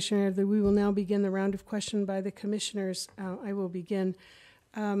 Thank you, Commissioner Adler. We will now begin the round of question by the commissioners. I will begin.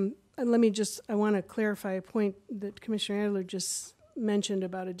 And I want to clarify a point that Commissioner Adler just mentioned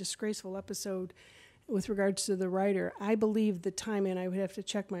about a disgraceful episode with regards to the rider. I believe the timing, I would have to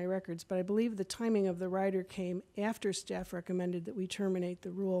check my records, but I believe the timing of the rider came after staff recommended that we terminate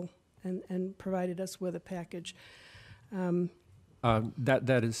the rule and provided us with a package.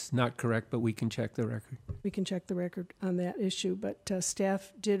 That is not correct, but we can check the record. We can check the record on that issue, but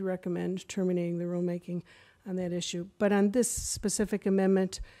staff did recommend terminating the rulemaking on that issue. But on this specific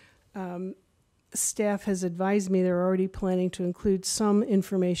amendment, staff has advised me they're already planning to include some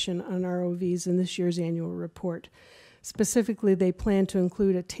information on ROVs in this year's annual report. Specifically, they plan to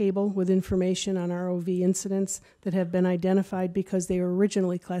include a table with information on ROV incidents that have been identified because they were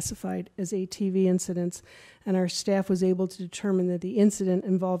originally classified as ATV incidents, and our staff was able to determine that the incident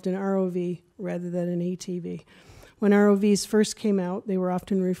involved an ROV rather than an ATV. When ROVs first came out, they were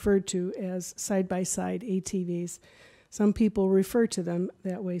often referred to as side-by-side ATVs. Some people refer to them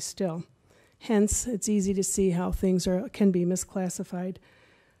that way still. Hence, it's easy to see how things can be misclassified.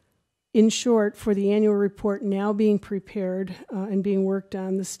 In short, for the annual report now being prepared and being worked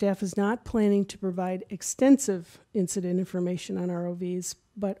on, the staff is not planning to provide extensive incident information on ROVs,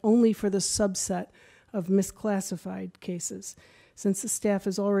 but only for the subset of misclassified cases. Since the staff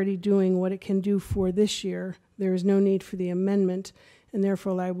is already doing what it can do for this year, there is no need for the amendment, and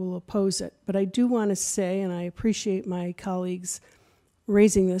therefore I will oppose it. But I do want to say, and I appreciate my colleagues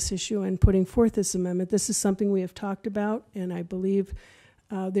raising this issue and putting forth this amendment. This is something we have talked about, and I believe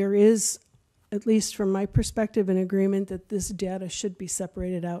there is, at least from my perspective, an agreement that this data should be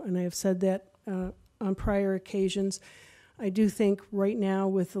separated out, and I have said that on prior occasions. I do think right now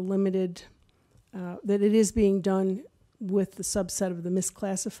with the limited, that it is being done with the subset of the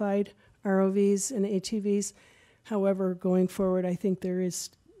misclassified ROVs and ATVs. However, going forward, I think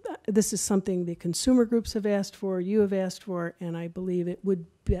this is something the consumer groups have asked for, you have asked for, and I believe it would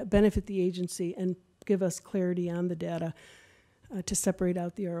benefit the agency and give us clarity on the data to separate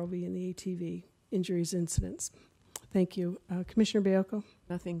out the ROV and the ATV injuries incidents. Thank you. Commissioner Baiocco?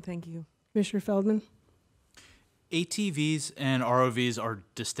 Nothing, thank you. Commissioner Feldman? ATVs and ROVs are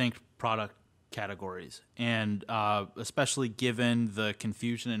distinct product categories, and especially given the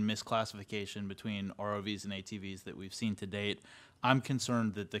confusion and misclassification between ROVs and ATVs that we've seen to date, I'm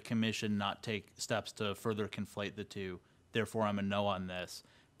concerned that the Commission not take steps to further conflate the two. Therefore, I'm a no on this.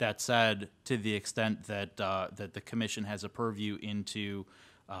 That said, to the extent that that the Commission has a purview into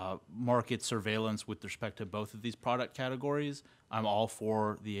market surveillance with respect to both of these product categories, I'm all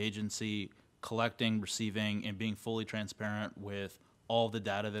for the agency collecting, receiving, and being fully transparent with all the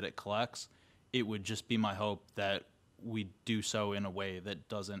data that it collects. It would just be my hope that we do so in a way that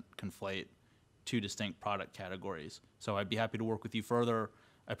doesn't conflate two distinct product categories. So I'd be happy to work with you further.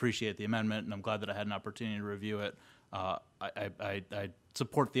 I appreciate the amendment, and I'm glad that I had an opportunity to review it. I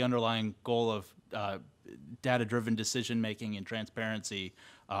support the underlying goal of data-driven decision-making and transparency.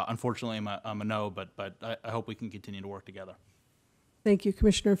 Unfortunately, I'm a no, but I hope we can continue to work together. Thank you,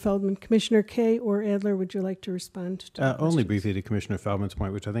 Commissioner Feldman. Commissioner Kay or Adler, would you like to respond to Only questions? briefly to Commissioner Feldman's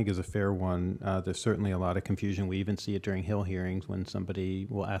point, which I think is a fair one. There's certainly a lot of confusion. We even see it during Hill hearings when somebody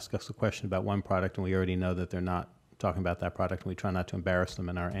will ask us a question about one product and we already know that they're not talking about that product, and we try not to embarrass them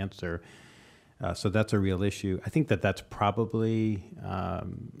in our answer. So that's a real issue. I think that that's probably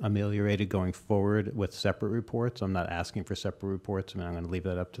ameliorated going forward with separate reports. I'm not asking for separate reports. I mean, I'm going to leave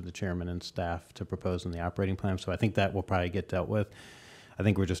that up to the chairman and staff to propose in the operating plan. So I think that will probably get dealt with. I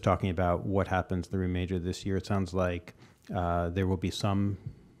think we're just talking about what happens the remainder of this year. It sounds like there will be some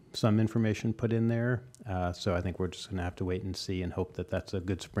information put in there. So I think we're just going to have to wait and see and hope that that's a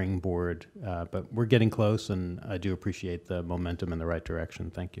good springboard. But we're getting close, and I do appreciate the momentum in the right direction.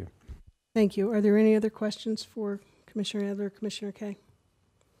 Thank you. Thank you. Are there any other questions for Commissioner Adler or Commissioner Kay?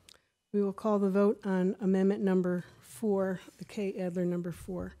 We will call the vote on amendment number 4, the Kay Adler number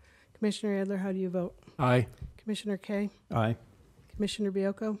 4. Commissioner Adler, how do you vote? Aye. Commissioner Kay? Aye. Commissioner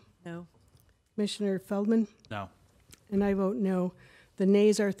Baiocco? No. Commissioner Feldman? No. And I vote no. The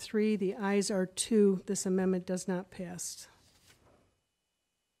nays are 3, the ayes are 2. This amendment does not pass.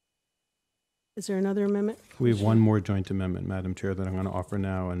 Is there another amendment? We have one more joint amendment, Madam Chair, that I'm going to offer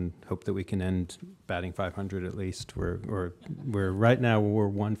now and hope that we can end batting 500 at least. We're right now, we're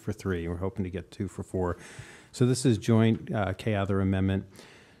 1 for 3. We're hoping to get 2 for 4. So this is joint K. Adler amendment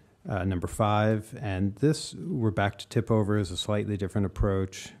number 5. And this, we're back to tip over, is a slightly different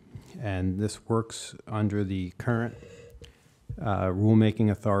approach. And this works under the current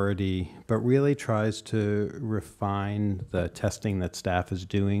rulemaking authority, but really tries to refine the testing that staff is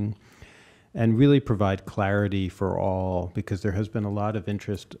doing and really provide clarity for all, because there has been a lot of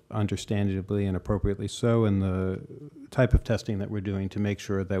interest, understandably and appropriately so, in the type of testing that we're doing to make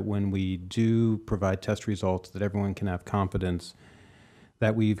sure that when we do provide test results, that everyone can have confidence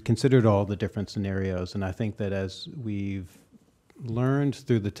that we've considered all the different scenarios. And I think that as we've learned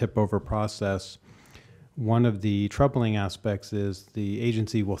through the tip-over process, one of the troubling aspects is the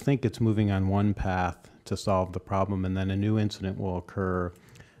agency will think it's moving on one path to solve the problem, and then a new incident will occur,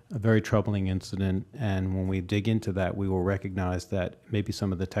 a very troubling incident, and when we dig into that, we will recognize that maybe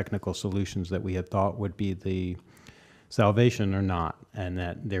some of the technical solutions that we had thought would be the salvation are not, and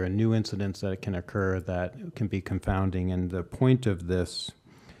that there are new incidents that can occur that can be confounding. And the point of this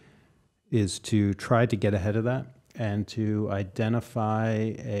is to try to get ahead of that and to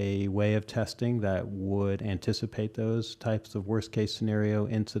identify a way of testing that would anticipate those types of worst-case scenario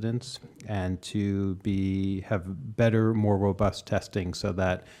incidents, and to have better, more robust testing so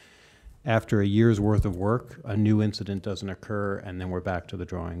that after a year's worth of work, a new incident doesn't occur, and then we're back to the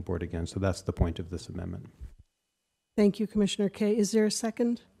drawing board again. So that's the point of this amendment. Thank you, Commissioner Kay. Is there a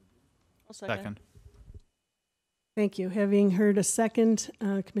second? I'll second. Thank you. Having heard a second,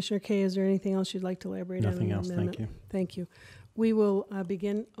 Commissioner Kay, is there anything else you'd like to elaborate on? Nothing else, amendment? thank you. Thank you. We will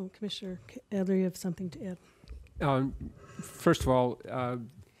begin. Oh, Commissioner Adler, you have something to add. First of all,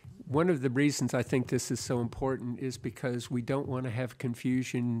 one of the reasons I think this is so important is because we don't want to have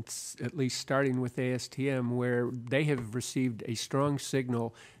confusion, at least starting with ASTM, where they have received a strong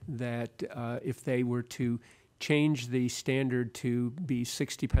signal that if they were to change the standard to be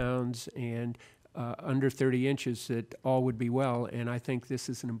 60 pounds and under 30 inches, that all would be well. And I think this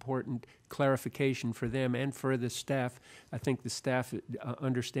is an important clarification for them and for the staff. I think the staff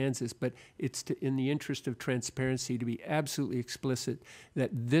understands this, but it's in the interest of transparency to be absolutely explicit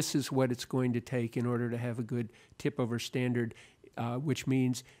that this is what it's going to take in order to have a good tip-over standard, which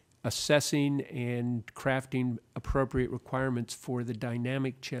means assessing and crafting appropriate requirements for the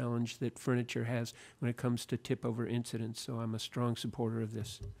dynamic challenge that furniture has when it comes to tip-over incidents. So I'm a strong supporter of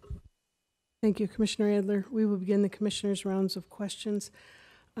this. Thank you, Commissioner Adler. We will begin the commissioners' rounds of questions.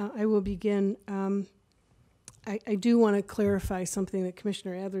 I will begin. I do want to clarify something that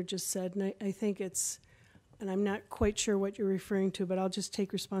Commissioner Adler just said, and I think it's, and I'm not quite sure what you're referring to, but I'll just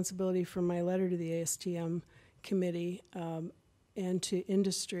take responsibility for my letter to the ASTM committee and to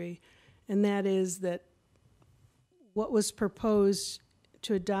industry, and that is that what was proposed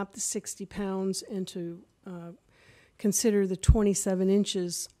to adopt the 60 pounds and to consider the 27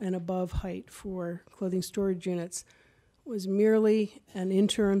 inches and above height for clothing storage units was merely an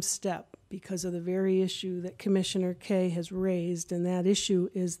interim step because of the very issue that Commissioner Kay has raised, and that issue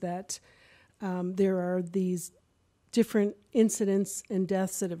is that there are these different incidents and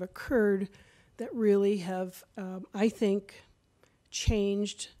deaths that have occurred that really have, I think,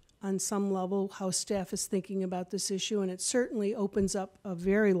 changed on some level how staff is thinking about this issue, and it certainly opens up a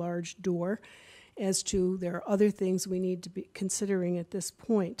very large door as to there are other things we need to be considering at this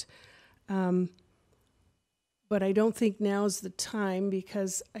point. But I don't think now's the time,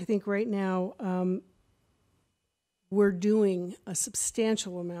 because I think right now we're doing a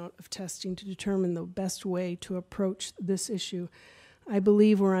substantial amount of testing to determine the best way to approach this issue. I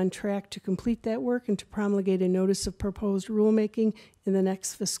believe we're on track to complete that work and to promulgate a notice of proposed rulemaking in the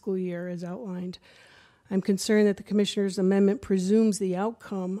next fiscal year as outlined. I'm concerned that the Commissioner's amendment presumes the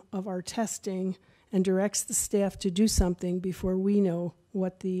outcome of our testing and directs the staff to do something before we know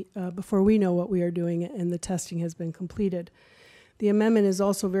what we are doing and the testing has been completed. The amendment is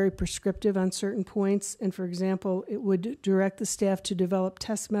also very prescriptive on certain points, and for example, it would direct the staff to develop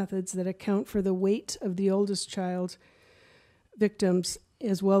test methods that account for the weight of the oldest child victims,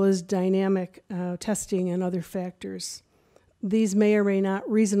 as well as dynamic testing and other factors. These may or may not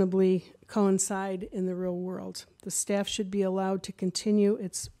reasonably coincide in the real world. The staff should be allowed to continue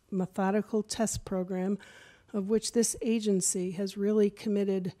its methodical test program, of which this agency has really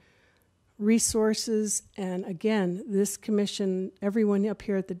committed resources, and again, this commission, everyone up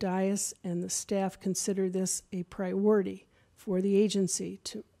here at the dais and the staff consider this a priority for the agency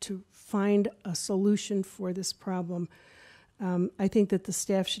to find a solution for this problem. I think that the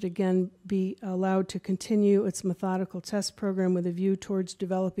staff should again be allowed to continue its methodical test program with a view towards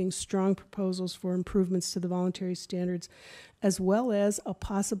developing strong proposals for improvements to the voluntary standards, as well as a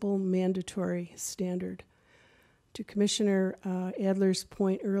possible mandatory standard. To Commissioner Adler's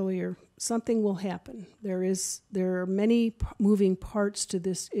point earlier, something will happen. There are many moving parts to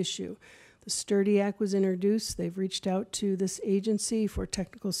this issue. The Sturdy Act was introduced. They've reached out to this agency for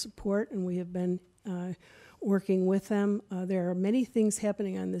technical support, and we have been working with them. There are many things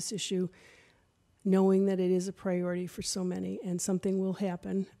happening on this issue, knowing that it is a priority for so many, and something will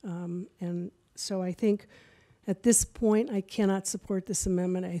happen. And so I think at this point, I cannot support this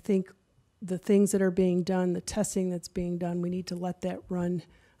amendment. I think the things that are being done, the testing that's being done, we need to let that run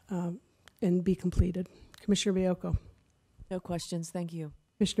and be completed. Commissioner Baiocco. No questions, thank you.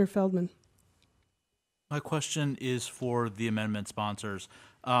 Commissioner Feldman. My question is for the amendment sponsors.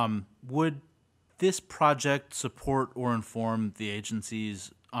 Would this project support or inform the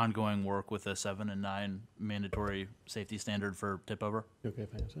agency's ongoing work with a 7 and 9 mandatory safety standard for tip over? Okay,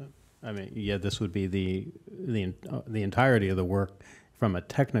 if I answer that. I mean, yeah, this would be the entirety of the work from a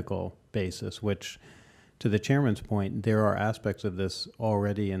technical basis, which, to the chairman's point, there are aspects of this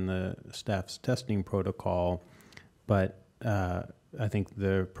already in the staff's testing protocol, but I think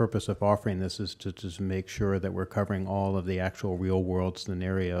the purpose of offering this is to just make sure that we're covering all of the actual real-world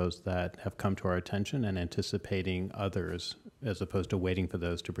scenarios that have come to our attention and anticipating others, as opposed to waiting for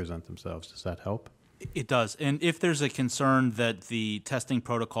those to present themselves. Does that help? It does. And if there's a concern that the testing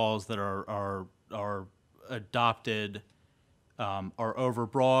protocols that are adopted are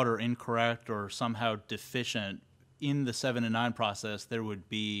overbroad or incorrect or somehow deficient in the 7 and 9 process, there would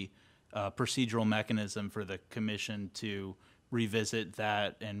be a procedural mechanism for the commission to revisit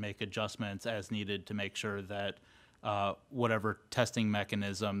that and make adjustments as needed to make sure that whatever testing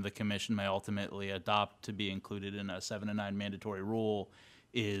mechanism the commission may ultimately adopt to be included in a 7 and 9 mandatory rule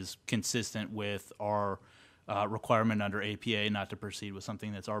is consistent with our requirement under APA not to proceed with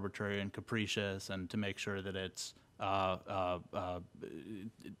something that's arbitrary and capricious, and to make sure that it's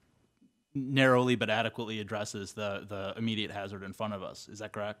narrowly but adequately addresses the immediate hazard in front of us. Is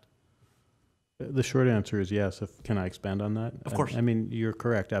that correct? The short answer is yes. Can I expand on that? Of course. I mean, you're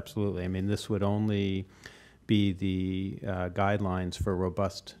correct, absolutely. I mean, this would only be the guidelines for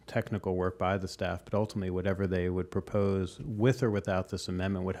robust technical work by the staff, but ultimately whatever they would propose with or without this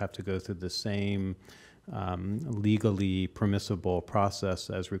amendment would have to go through the same legally permissible process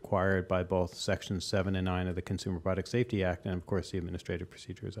as required by both Sections 7 and 9 of the Consumer Product Safety Act and, of course, the Administrative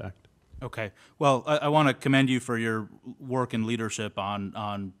Procedures Act. Okay. Well, I want to commend you for your work and leadership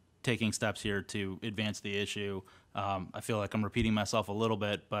on taking steps here to advance the issue. I feel like I'm repeating myself a little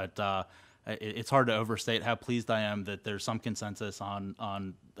bit, but it's hard to overstate how pleased I am that there's some consensus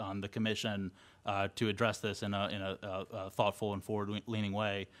on the commission to address this in a thoughtful and forward-leaning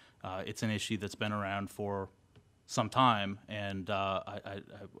way. It's an issue that's been around for some time, and I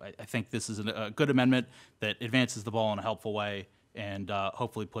think this is a good amendment that advances the ball in a helpful way and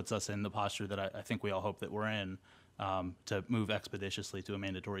hopefully puts us in the posture that I think we all hope that we're in to move expeditiously to a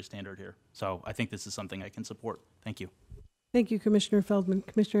mandatory standard here. So I think this is something I can support. Thank you. Thank you, Commissioner Feldman.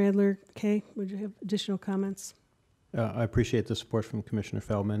 Commissioner Adler, Kay, would you have additional comments? I appreciate the support from Commissioner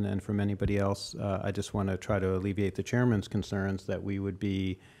Feldman and from anybody else. I just want to try to alleviate the chairman's concerns that we would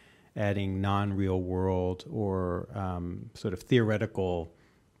be adding non-real world or sort of theoretical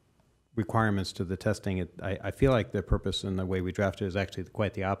requirements to the testing. I feel like the purpose and the way we drafted it is actually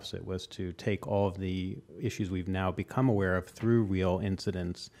quite the opposite, was to take all of the issues we've now become aware of through real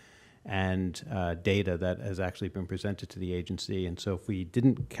incidents and data that has actually been presented to the agency. And so if we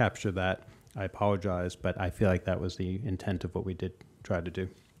didn't capture that, I apologize, but I feel like that was the intent of what we did try to do.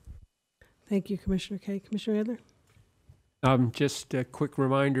 Thank you, Commissioner Kay. Commissioner Adler? Just a quick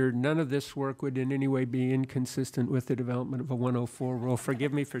reminder, none of this work would in any way be inconsistent with the development of a 104 rule.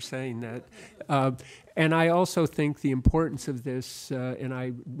 Forgive me for saying that. And I also think the importance of this, and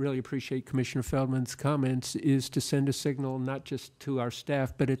I really appreciate Commissioner Feldman's comments, is to send a signal not just to our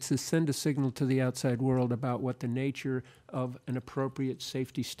staff, but it's to send a signal to the outside world about what the nature of an appropriate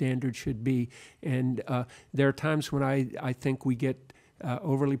safety standard should be. And there are times when I think we get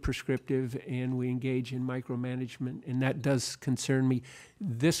overly prescriptive and we engage in micromanagement, and that does concern me.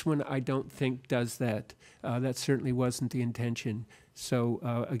 This one I don't think does that. That certainly wasn't the intention. So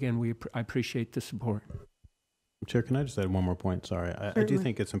again, I appreciate the support. Chair, can I just add one more point? Sorry. I do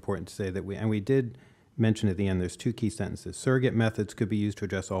think it's important to say that we did mention at the end, there's two key sentences. Surrogate methods could be used to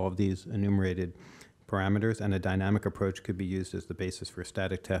address all of these enumerated parameters, and a dynamic approach could be used as the basis for a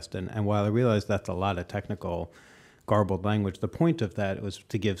static test. And while I realize that's a lot of technical garbled language, the point of that was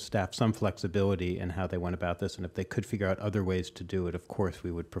to give staff some flexibility in how they went about this, and if they could figure out other ways to do it, of course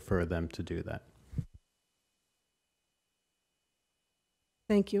we would prefer them to do that.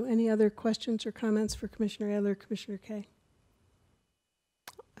 Thank you. Any other questions or comments for Commissioner Adler, Commissioner Kay?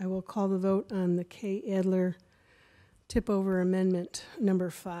 I will call the vote on the Kay Adler tip over amendment number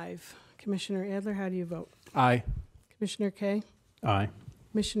 5. Commissioner Adler, how do you vote? Aye. Commissioner Kay? Aye.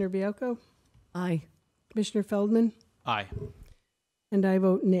 Commissioner Bielko? Aye. Commissioner Feldman? Aye. And I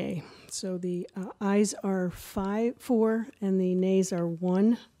vote nay. So the ayes are 4 and the nays are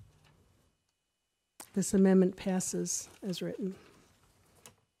 1. This amendment passes as written.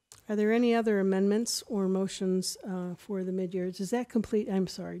 Are there any other amendments or motions for the mid-year? Does that complete, I'm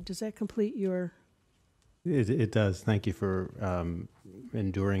sorry, does that complete your? It does. Thank you for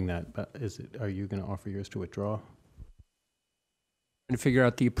enduring that. But are you going to offer yours to withdraw? To figure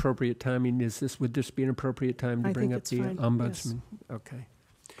out the appropriate timing, would this be an appropriate time to I bring think up it's the fine, ombudsman? Yes.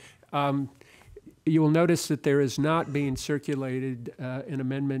 Okay. You will notice that there is not being circulated an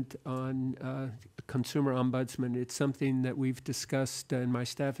amendment on consumer ombudsman. It's something that we've discussed and my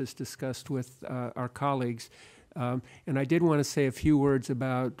staff has discussed with our colleagues. And I did want to say a few words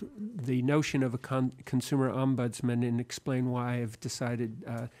about the notion of a consumer ombudsman and explain why I've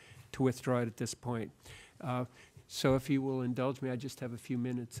decided to withdraw it at this point. So if you will indulge me, I just have a few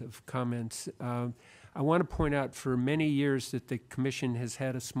minutes of comments. I want to point out for many years that the Commission has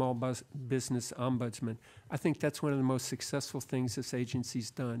had a small business ombudsman. I think that's one of the most successful things this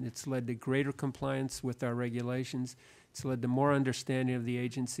agency's done. It's led to greater compliance with our regulations. It's led to more understanding of the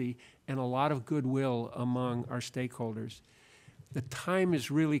agency and a lot of goodwill among our stakeholders. The time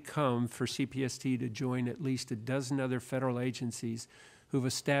has really come for CPST to join at least a dozen other federal agencies who've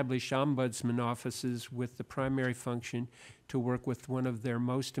established ombudsman offices with the primary function to work with one of their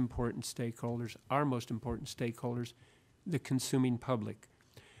most important stakeholders, our most important stakeholders, the consuming public.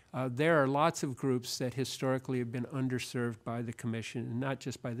 There are lots of groups that historically have been underserved by the Commission, and not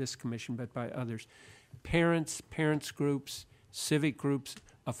just by this Commission, but by others. Parents groups, civic groups,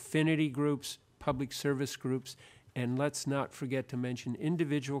 affinity groups, public service groups, and let's not forget to mention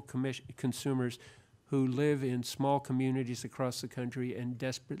individual consumers who live in small communities across the country and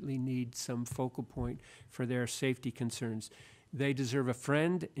desperately need some focal point for their safety concerns. They deserve a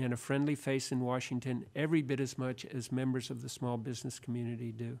friend and a friendly face in Washington every bit as much as members of the small business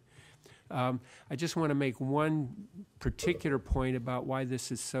community do. I just want to make one particular point about why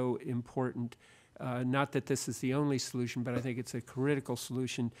this is so important. not that this is the only solution, but I think it's a critical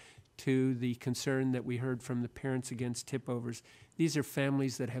solution to the concern that we heard from the Parents Against Tip-Overs. These are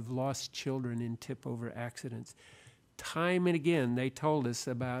families that have lost children in tip-over accidents. Time and again, they told us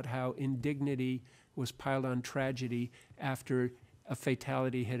about how indignity was piled on tragedy after a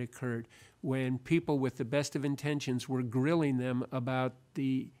fatality had occurred, when people with the best of intentions were grilling them about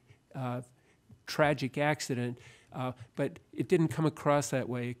the tragic accident, but it didn't come across that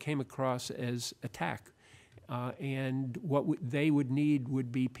way. It came across as attack. And what they would need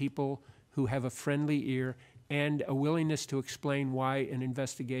would be people who have a friendly ear and a willingness to explain why an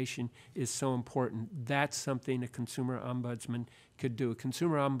investigation is so important. That's something a consumer ombudsman could do. A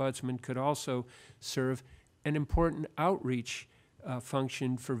consumer ombudsman could also serve an important outreach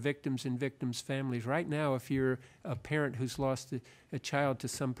function for victims and victims' families. Right now, if you're a parent who's lost a child to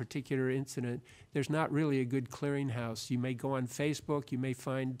some particular incident, there's not really a good clearinghouse. You may go on Facebook, you may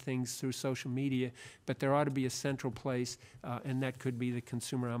find things through social media, but there ought to be a central place, and that could be the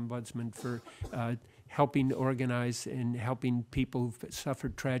consumer ombudsman for helping organize and helping people who've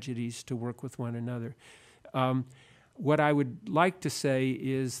suffered tragedies to work with one another. What I would like to say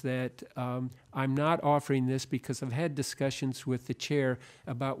is that I'm not offering this because I've had discussions with the chair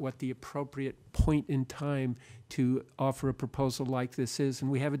about what the appropriate point in time to offer a proposal like this is, and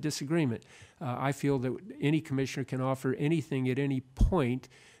we have a disagreement. I feel that any commissioner can offer anything at any point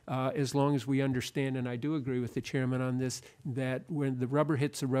as long as we understand, and I do agree with the chairman on this, that when the rubber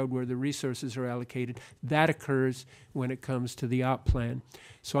hits the road where the resources are allocated, that occurs when it comes to the op plan.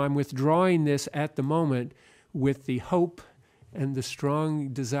 So I'm withdrawing this at the moment with the hope and the strong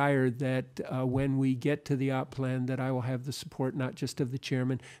desire that when we get to the op plan that I will have the support not just of the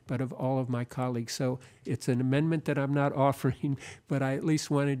chairman but of all of my colleagues. So it's an amendment that I'm not offering, but I at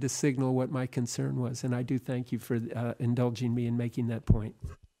least wanted to signal what my concern was, and I do thank you for indulging me in making that point.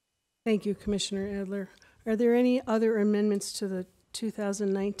 Thank you, Commissioner Adler. Are there any other amendments to the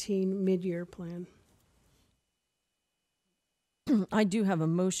 2019 mid-year plan? I do have a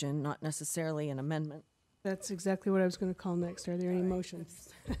motion, not necessarily an amendment. That's exactly what I was going to call next. Are there any motions?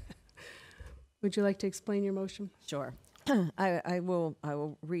 Would you like to explain your motion? Sure. I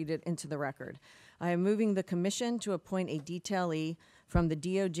will read it into the record. I am moving the commission to appoint a detailee from the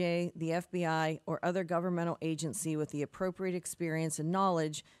DOJ, the FBI, or other governmental agency with the appropriate experience and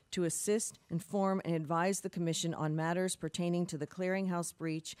knowledge to assist, inform, and advise the commission on matters pertaining to the clearinghouse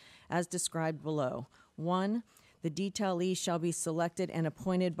breach as described below. 1, the detailee shall be selected and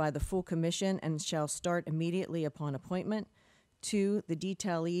appointed by the full commission and shall start immediately upon appointment. 2, the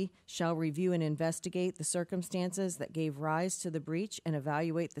detailee shall review and investigate the circumstances that gave rise to the breach and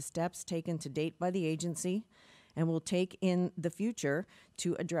evaluate the steps taken to date by the agency and will take in the future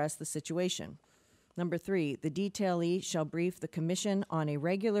to address the situation. 3, the detailee shall brief the commission on a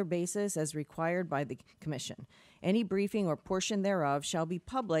regular basis as required by the commission. Any briefing or portion thereof shall be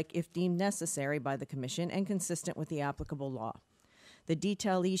public if deemed necessary by the commission and consistent with the applicable law. The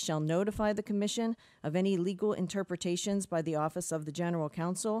detailee shall notify the commission of any legal interpretations by the Office of the General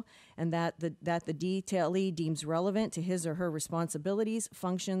Counsel and that the detailee deems relevant to his or her responsibilities,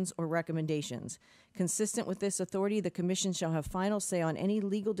 functions, or recommendations. Consistent with this authority, the commission shall have final say on any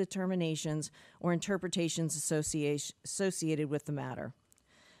legal determinations or interpretations associated with the matter.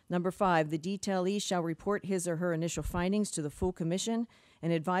 5, the detailee shall report his or her initial findings to the full commission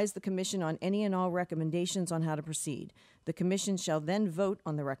and advise the commission on any and all recommendations on how to proceed. The commission shall then vote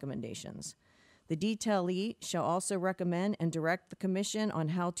on the recommendations. The detailee shall also recommend and direct the commission on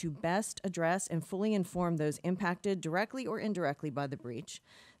how to best address and fully inform those impacted directly or indirectly by the breach.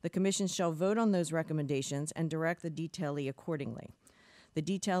 The commission shall vote on those recommendations and direct the detailee accordingly. The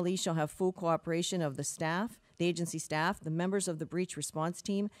detailee shall have full cooperation of the staff, the agency staff, the members of the breach response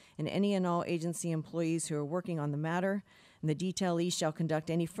team, and any and all agency employees who are working on the matter. And the detailee shall conduct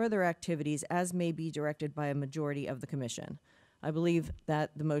any further activities as may be directed by a majority of the commission. I believe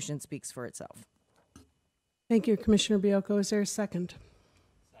that the motion speaks for itself. Thank you, Commissioner Bielko. Is there a second?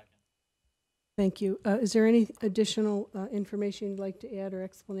 Second. Thank you. Is there any additional information you'd like to add or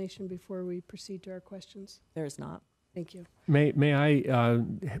explanation before we proceed to our questions? There is not. Thank you. May I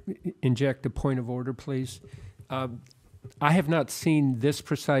inject a point of order, please? I have not seen this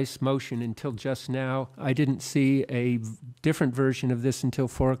precise motion until just now. I didn't see a different version of this until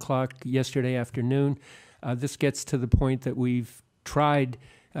 4 o'clock yesterday afternoon. This gets to the point that we've tried,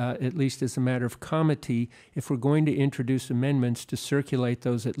 at least as a matter of comity, if we're going to introduce amendments, to circulate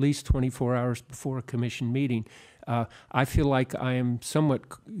those at least 24 hours before a commission meeting. I feel like I am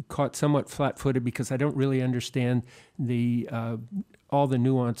caught somewhat flat-footed because I don't really understand all the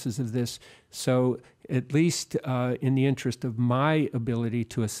nuances of this. So at least in the interest of my ability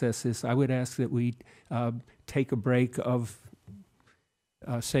to assess this, I would ask that we take a break of,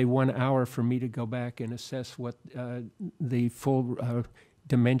 say, 1 hour for me to go back and assess what the full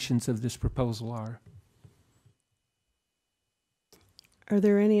dimensions of this proposal are. Are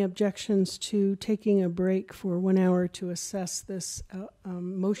there any objections to taking a break for 1 hour to assess this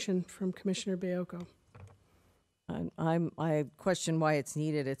motion from Commissioner Baiocco? I question why it's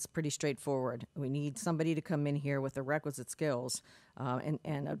needed. It's pretty straightforward. We need somebody to come in here with the requisite skills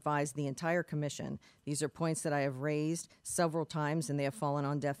and advise the entire commission. These are points that I have raised several times, and they have fallen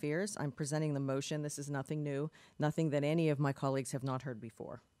on deaf ears. I'm presenting the motion. This is nothing new, nothing that any of my colleagues have not heard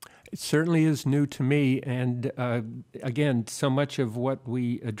before. It certainly is new to me, and again, so much of what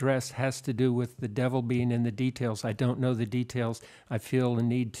we address has to do with the devil being in the details. I don't know the details. I feel the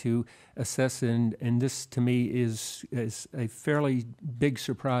need to assess, and this to me is a fairly big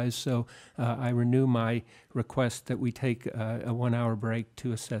surprise, so I renew my request that we take a 1 hour break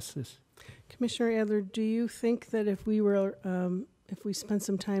to assess this. Commissioner Adler, do you think that if we spent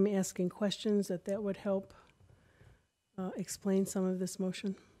some time asking questions, that would help explain some of this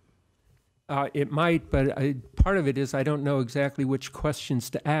motion? It might, but part of it is I don't know exactly which questions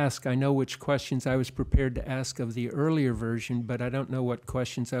to ask. I know which questions I was prepared to ask of the earlier version, but I don't know what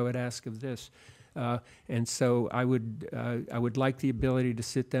questions I would ask of this. And so I would like the ability to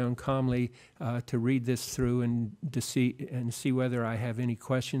sit down calmly to read this through and to see whether I have any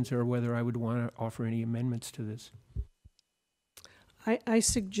questions or whether I would want to offer any amendments to this. I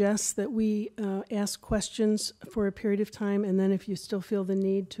suggest that we ask questions for a period of time, and then if you still feel the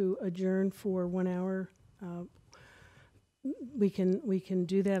need to adjourn for 1 hour, we can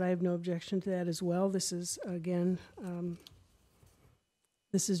do that. I have no objection to that as well. This is, again,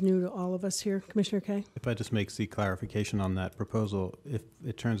 this is new to all of us here. Commissioner Kaye? If I just make the clarification on that proposal, if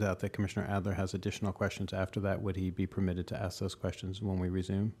it turns out that Commissioner Adler has additional questions after that, would he be permitted to ask those questions when we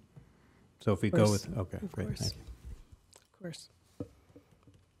resume? So if we go with, okay, great, thank you. Of course.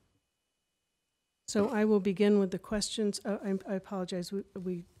 So I will begin with the questions. I apologize,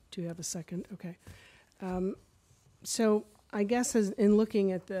 we do have a second, okay. So I guess in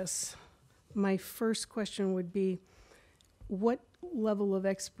looking at this, my first question would be, what level of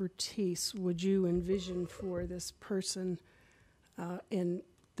expertise would you envision for this person in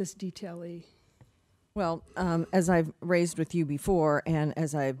this detailee? Well, as I've raised with you before, and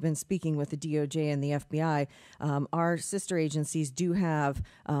as I've been speaking with the DOJ and the FBI, our sister agencies do have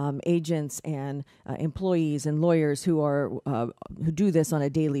agents and employees and lawyers who do this on a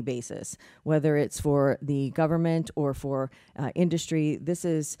daily basis, whether it's for the government or for industry. This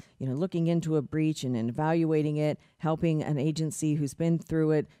is, looking into a breach and evaluating it, helping an agency who's been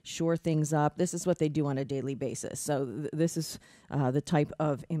through it shore things up. This is what they do on a daily basis. So this is the type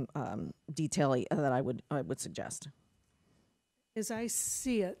of detail that I would suggest. As I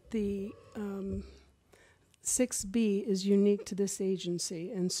see it, the 6B is unique to this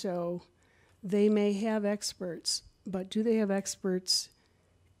agency, and so they may have experts, but do they have experts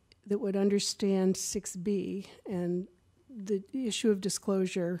that would understand 6B and the issue of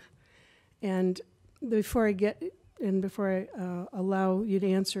disclosure? And before I allow you to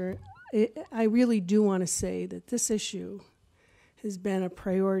answer, I really do want to say that this issue has been a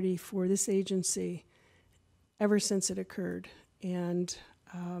priority for this agency ever since it occurred. And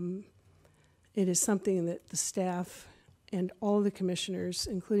it is something that the staff and all the commissioners,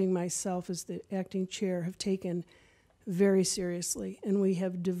 including myself as the acting chair, have taken very seriously. And we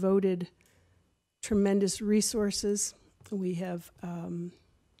have devoted tremendous resources. We have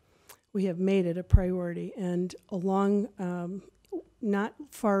made it a priority. And along, not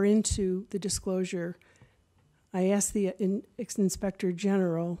far into the disclosure, I asked the Inspector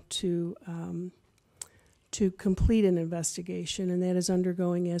General to complete an investigation, and that is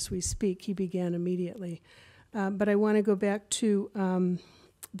undergoing as we speak. He began immediately. But I want to go back to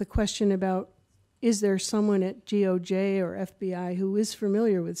the question about, is there someone at DOJ or FBI who is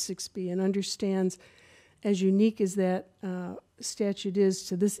familiar with 6B and understands, as unique as that statute is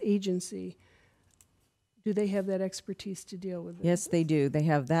to this agency, do they have that expertise to deal with it? Yes, they do. They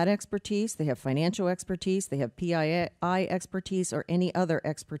have that expertise. They have financial expertise. They have PII expertise or any other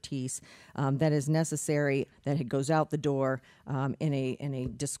expertise that is necessary, that goes out the door in a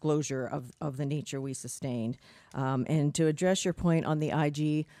disclosure of the nature we sustained. And to address your point on the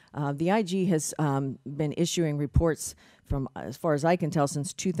IG has been issuing reports from as far as I can tell,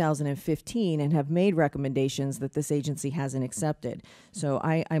 since 2015, and have made recommendations that this agency hasn't accepted. So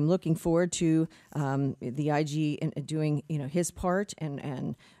I'm looking forward to the IG doing his part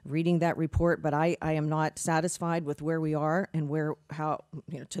and reading that report. But I am not satisfied with where we are and how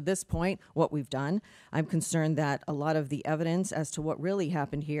to this point what we've done. I'm concerned that a lot of the evidence as to what really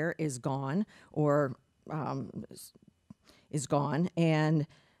happened here is gone and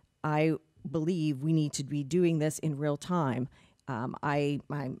I believe we need to be doing this in real time. I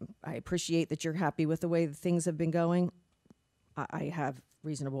appreciate that you're happy with the way that things have been going. I have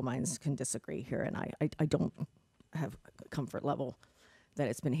reasonable minds can disagree here, and I don't have a comfort level that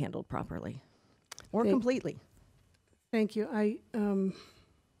it's been handled properly or completely. Thank you. I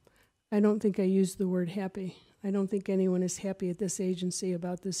don't think I used the word happy. I don't think anyone is happy at this agency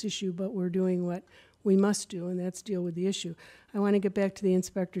about this issue, but we're doing what we must do, and that's deal with the issue. I want to get back to the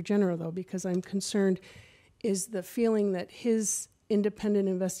Inspector General, though, because I'm concerned is the feeling that his independent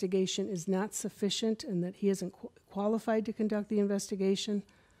investigation is not sufficient and that he isn't qualified to conduct the investigation?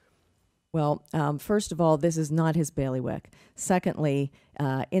 Well, first of all, this is not his bailiwick. Secondly,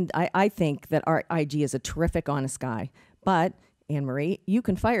 I think that our IG is a terrific, honest guy, but Anne Marie, you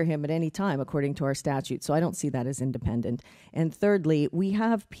can fire him at any time according to our statute, so I don't see that as independent. And thirdly, we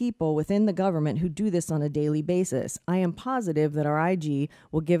have people within the government who do this on a daily basis. I am positive that our IG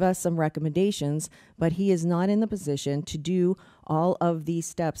will give us some recommendations, but he is not in the position to do all of these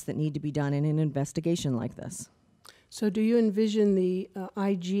steps that need to be done in an investigation like this. So do you envision the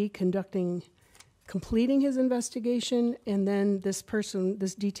IG completing his investigation, and then this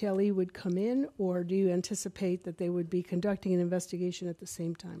detailee would come in, or do you anticipate that they would be conducting an investigation at the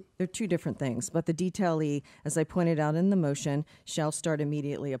same time? They're two different things, but the detailee, as I pointed out in the motion, shall start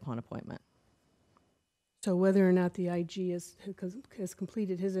immediately upon appointment. So whether or not the IG has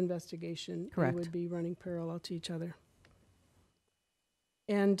completed his investigation, correct, they would be running parallel to each other.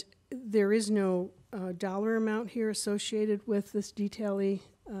 And there is no dollar amount here associated with this detailee.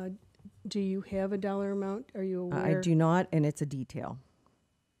 Do you have a dollar amount? Are you aware? I do not, and it's a detail.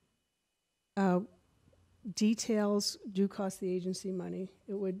 Details do cost the agency money.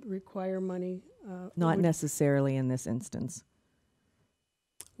 It would require money. Not necessarily in this instance.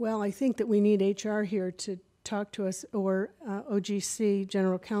 Well, I think that we need HR here to talk to us, or OGC,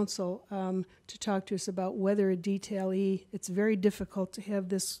 General Counsel, to talk to us about whether a detailee, it's very difficult to have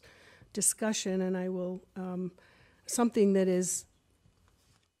this discussion, and I will, something that is,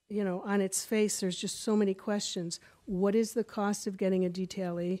 on its face, there's just so many questions. What is the cost of getting a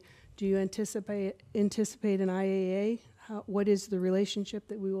detailee? Do you anticipate an IAA? What is the relationship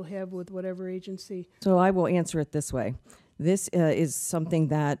that we will have with whatever agency? So I will answer it this way. This is something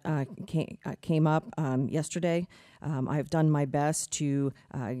that came up yesterday. I've done my best to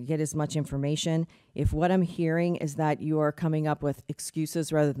get as much information. If what I'm hearing is that you are coming up with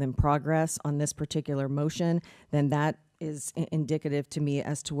excuses rather than progress on this particular motion, then that is indicative to me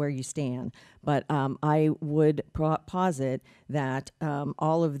as to where you stand. But I would posit that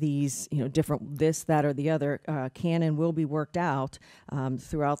all of these, different this, that, or the other can and will be worked out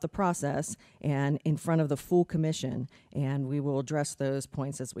throughout the process and in front of the full commission, and we will address those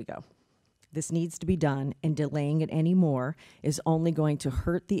points as we go. This needs to be done, and delaying it any more is only going to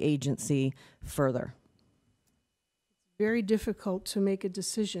hurt the agency further. Very difficult to make a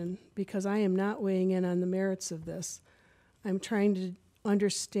decision because I am not weighing in on the merits of this. I'm trying to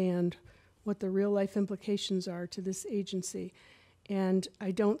understand what the real-life implications are to this agency. And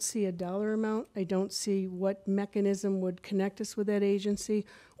I don't see a dollar amount. I don't see what mechanism would connect us with that agency.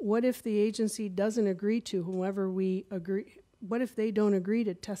 What if the agency doesn't agree to whoever we agree? What if they don't agree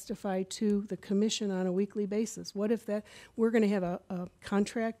to testify to the commission on a weekly basis? What if that we're going to have a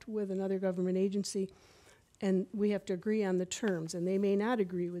contract with another government agency and we have to agree on the terms, and they may not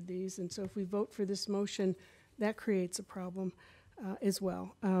agree with these. And so if we vote for this motion, that creates a problem as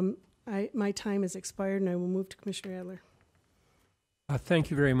well. My time has expired, and I will move to Commissioner Adler. Thank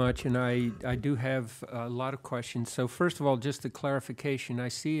you very much, and I do have a lot of questions. So first of all, just a clarification. I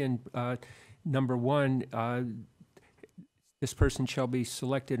see in number 1, this person shall be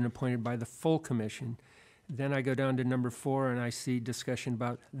selected and appointed by the full commission. Then I go down to number 4, and I see discussion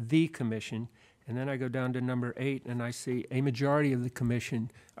about the commission. And then I go down to number 8, and I see a majority of the commission.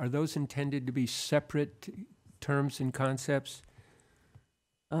 Are those intended to be separate terms and concepts?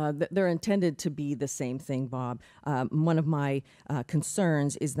 They're intended to be the same thing, Bob. One of my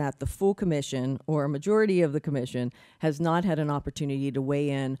concerns is that the full commission, or a majority of the commission, has not had an opportunity to weigh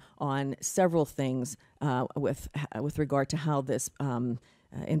in on several things with regard to how this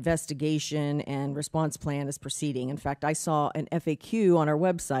investigation and response plan is proceeding. In fact, I saw an FAQ on our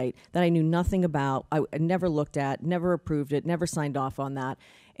website that I knew nothing about. I never looked at, never approved it, never signed off on that.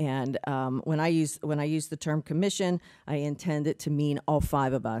 And when I use the term commission, I intend it to mean all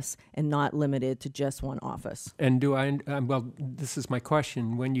 5 of us and not limited to just one office. And well, this is my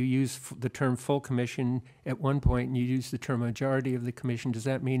question. When you use the term full commission at one point and you use the term majority of the commission, does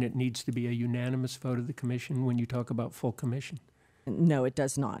that mean it needs to be a unanimous vote of the commission when you talk about full commission? No, it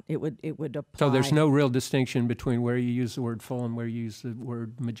does not. It would apply. So there's no real distinction between where you use the word full and where you use the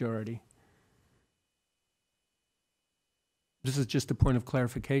word majority? This is just a point of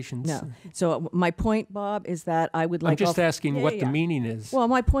clarification. No. So my point, Bob, is that I would like... I'm just asking what the meaning is. Well,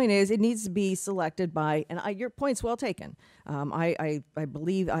 my point is it needs to be selected by... And your point's well taken. I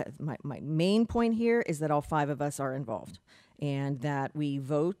believe my main point here is that all 5 of us are involved and that we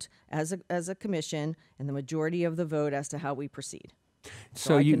vote as a commission and the majority of the vote as to how we proceed.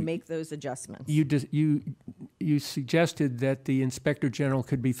 So I can make those adjustments. You suggested that the Inspector General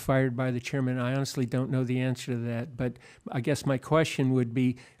could be fired by the chairman. I honestly don't know the answer to that, but I guess my question would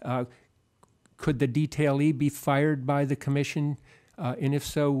be, could the detailee be fired by the commission? And if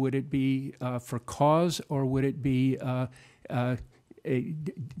so, would it be for cause, or would it be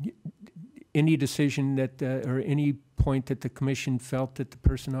any decision that or any point that the commission felt that the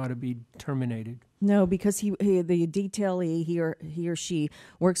person ought to be terminated? No, because the detailee, he or she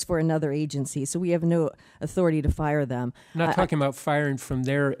works for another agency, so we have no authority to fire them. I'm not talking about firing from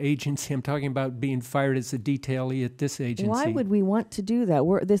their agency. I'm talking about being fired as a detailee at this agency. Why would we want to do that?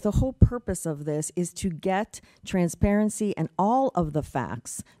 The whole purpose of this is to get transparency and all of the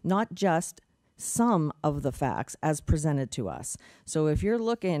facts, not just some of the facts as presented to us. So if you're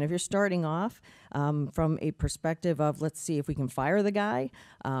starting off from a perspective of, let's see if we can fire the guy,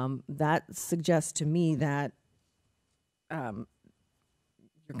 that suggests to me that you're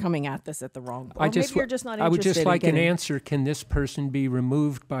coming at this at the wrong point. Maybe you're just not interested. I would just like an answer. Can this person be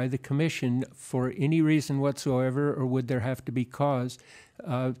removed by the commission for any reason whatsoever, or would there have to be cause?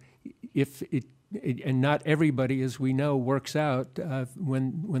 And not everybody, as we know, works out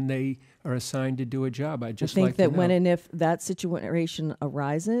when they are assigned to do a job. I think that when and if that situation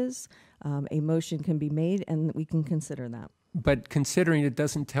arises, a motion can be made and we can consider that. But considering it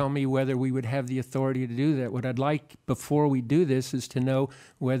doesn't tell me whether we would have the authority to do that. What I'd like before we do this is to know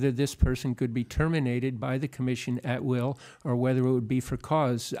whether this person could be terminated by the commission at will or whether it would be for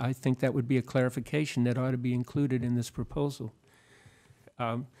cause. I think that would be a clarification that ought to be included in this proposal.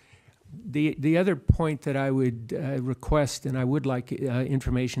 The other point that I would request, and I would like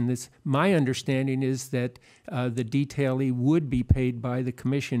information, this my understanding is that the detailee would be paid by the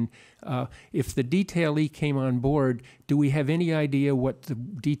commission. If the detailee came on board, do we have any idea what the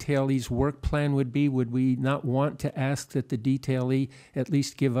detailee's work plan would be? Would we not want to ask that the detailee at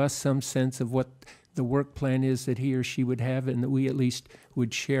least give us some sense of what the work plan is that he or she would have, and that we at least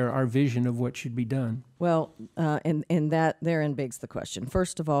would share our vision of what should be done? Well, and that therein begs the question.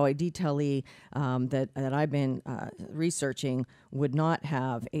 First of all, a detailee that I've been researching would not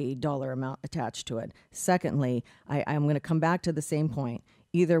have a dollar amount attached to it. Secondly, I'm going to come back to the same point.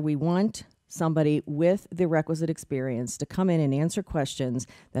 Either we want somebody with the requisite experience to come in and answer questions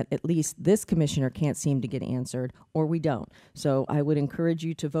that at least this commissioner can't seem to get answered, or we don't. So I would encourage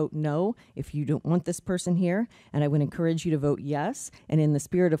you to vote no if you don't want this person here, and I would encourage you to vote yes. And in the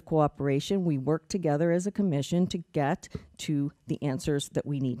spirit of cooperation, we work together as a commission to get to the answers that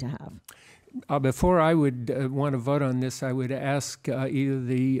we need to have. Before I would want to vote on this, I would ask either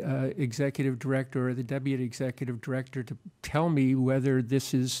the executive director or the deputy executive director to tell me whether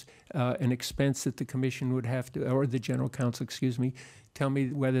this is an expense that the commission would have to, or the general counsel, excuse me, tell me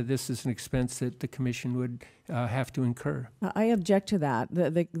whether this is an expense that the commission would have to incur. I object to that.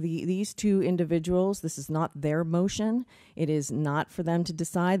 These two individuals, this is not their motion. It is not for them to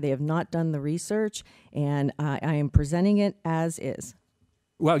decide. They have not done the research, and I am presenting it as is.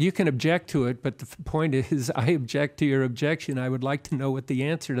 Well, you can object to it, but the point is I object to your objection. I would like to know what the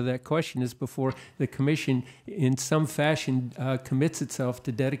answer to that question is before the commission in some fashion commits itself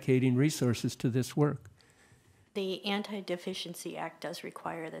to dedicating resources to this work. The Anti-Deficiency Act does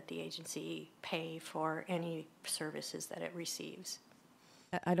require that the agency pay for any services that it receives.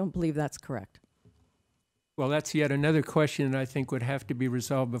 I don't believe that's correct. Well, that's yet another question that I think would have to be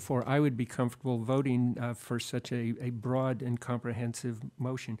resolved before I would be comfortable voting for such a broad and comprehensive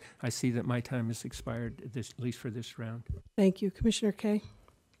motion. I see that my time has expired, at least for this round. Thank you. Commissioner Kaye.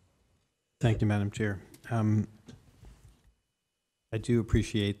 Thank you, Madam Chair. I do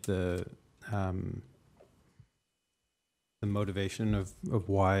appreciate the the motivation of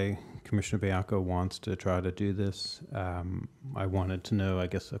why Commissioner Bianco wants to try to do this. I wanted to know, I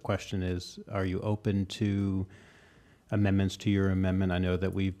guess the question is, are you open to amendments to your amendment? I know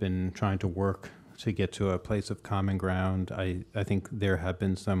that we've been trying to work to get to a place of common ground. I think there have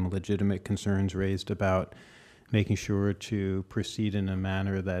been some legitimate concerns raised about making sure to proceed in a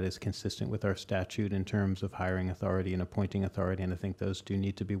manner that is consistent with our statute in terms of hiring authority and appointing authority, and I think those do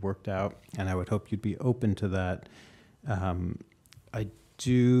need to be worked out, and I would hope you'd be open to that. I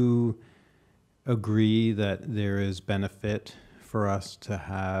do agree that there is benefit for us to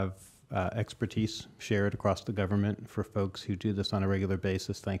have expertise shared across the government for folks who do this on a regular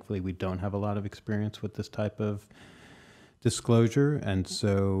basis. Thankfully, we don't have a lot of experience with this type of disclosure, and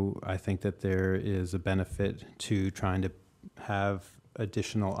so I think that there is a benefit to trying to have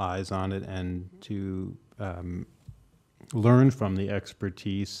additional eyes on it and to learn from the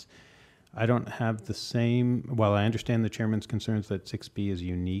expertise. I don't have the same, while I understand the chairman's concerns that 6B is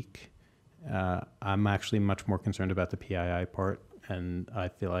unique, I'm actually much more concerned about the PII part, and I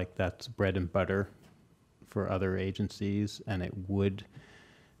feel like that's bread and butter for other agencies, and it would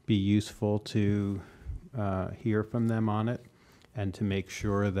be useful to hear from them on it and to make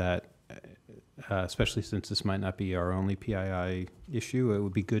sure that, especially since this might not be our only PII issue, it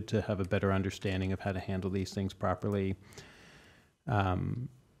would be good to have a better understanding of how to handle these things properly.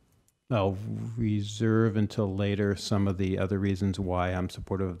 I'll reserve until later some of the other reasons why I'm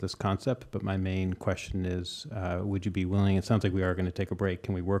supportive of this concept, but my main question is, would you be willing, it sounds like we are going to take a break,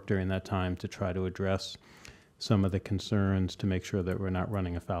 can we work during that time to try to address some of the concerns to make sure that we're not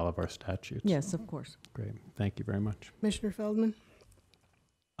running afoul of our statutes? Yes, of course. Great. Thank you very much. Commissioner Feldman?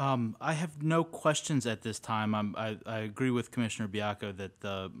 I have no questions at this time. I agree with Commissioner Bianco that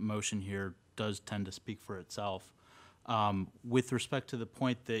the motion here does tend to speak for itself. With respect to the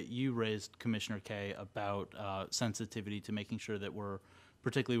point that you raised, Commissioner Kay, about sensitivity to making sure that we're,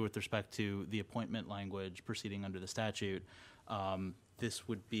 particularly with respect to the appointment language proceeding under the statute, this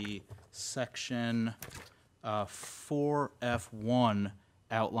would be section 4F1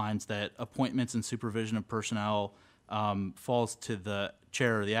 outlines that appointments and supervision of personnel falls to the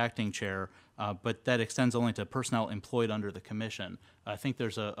chair or the acting chair, but that extends only to personnel employed under the commission. I think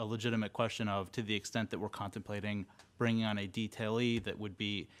there's a legitimate question of, to the extent that we're contemplating bringing on a detailee that would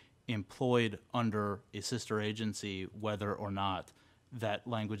be employed under a sister agency, whether or not that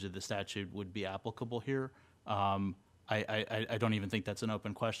language of the statute would be applicable here. I don't even think that's an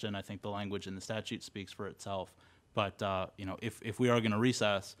open question. I think the language in the statute speaks for itself. But if we are going to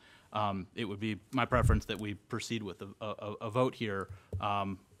recess, it would be my preference that we proceed with a vote here.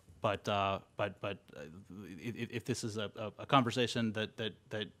 But if this is a conversation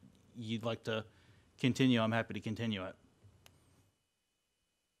that you'd like to continue, I'm happy to continue it.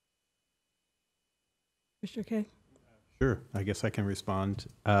 Mr. Kay? Sure. I guess I can respond.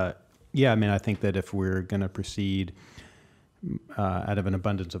 Yeah, I mean, I think that if we're going to proceed out of an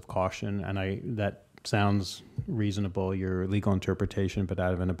abundance of caution, and that sounds reasonable, your legal interpretation, but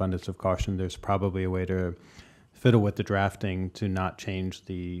out of an abundance of caution, there's probably a way to fiddle with the drafting to not change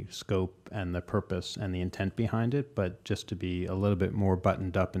the scope and the purpose and the intent behind it, but just to be a little bit more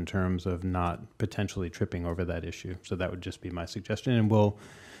buttoned up in terms of not potentially tripping over that issue. So that would just be my suggestion, and we'll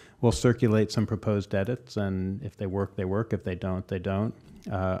circulate some proposed edits, and if they work, they work. If they don't, they don't.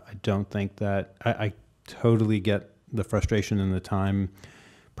 I don't think that I totally get the frustration and the time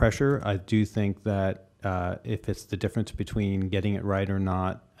pressure. I do think that if it's the difference between getting it right or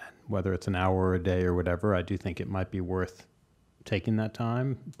not, whether it's an hour or a day or whatever, I do think it might be worth taking that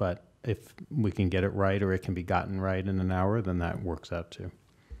time. But if we can get it right, or it can be gotten right in an hour, then that works out too.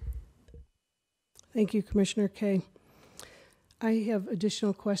 Thank you, Commissioner Kay. I have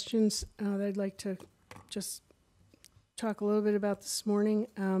additional questions that I'd like to just talk a little bit about this morning.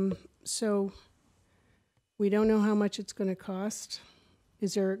 So we don't know how much it's going to cost.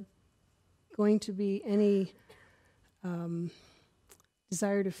 Is there going to be any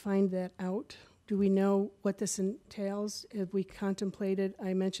desire to find that out? Do we know what this entails? Have we contemplated,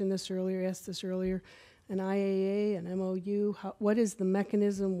 I mentioned this earlier, asked this earlier, an IAA, an MOU? What is the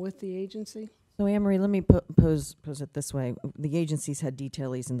mechanism with the agency? So, Anne-Marie, let me pose it this way. The agency's had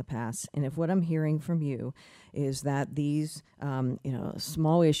detailees in the past, and if what I'm hearing from you is that these,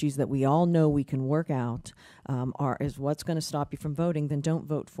 small issues that we all know we can work out is what's going to stop you from voting, then don't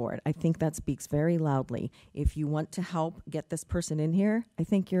vote for it. I think that speaks very loudly. If you want to help get this person in here, I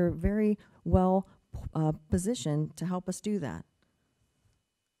think you're very well positioned to help us do that.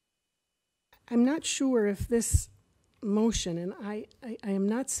 I'm not sure if this motion, and I am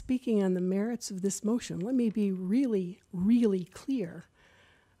not speaking on the merits of this motion. Let me be really, really clear.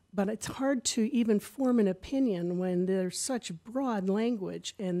 but it's hard to even form an opinion when there's such broad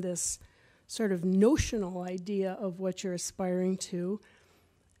language and this sort of notional idea of what you're aspiring to.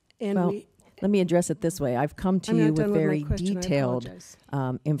 And Well, let me address it this way. I've come to I'm you not done with with my very question. I detailed apologize.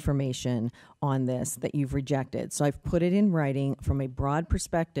 information on this that you've rejected. So I've put it in writing from a broad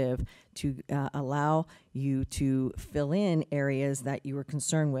perspective to allow you to fill in areas that you were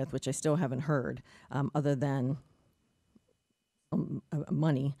concerned with, which I still haven't heard, other than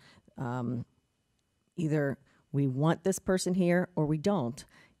money. Either we want this person here or we don't.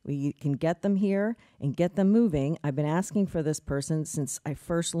 We can get them here and get them moving. I've been asking for this person since I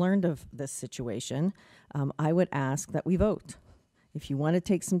first learned of this situation. I would ask that we vote. If you want to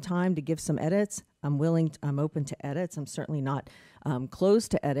take some time to give some edits, I'm open to edits. I'm certainly not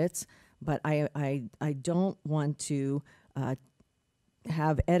closed to edits, but I don't want to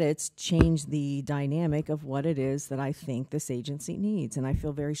have edits change the dynamic of what it is that I think this agency needs, and I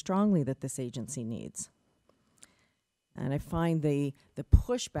feel very strongly that this agency needs. And I find the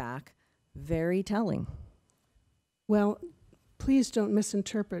pushback very telling. Well, please don't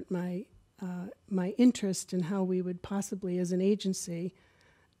misinterpret my interest in how we would possibly, as an agency,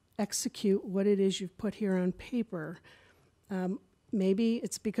 execute what it is you've put here on paper. Maybe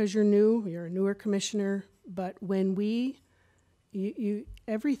it's because you're a newer commissioner, but when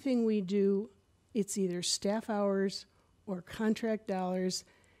everything we do, it's either staff hours or contract dollars,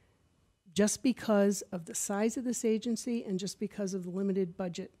 just because of the size of this agency and just because of the limited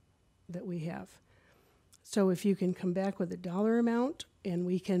budget that we have. So if you can come back with a dollar amount and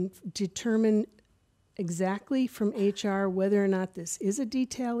we can determine exactly from HR whether or not this is a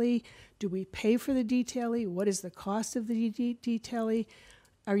detailee, do we pay for the detailee, what is the cost of the detailee?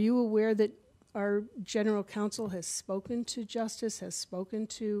 Are you aware that our general counsel has spoken to Justice, has spoken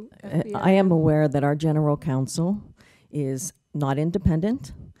to FBI? I am aware that our general counsel is not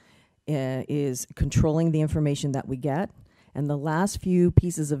independent, is controlling the information that we get. And the last few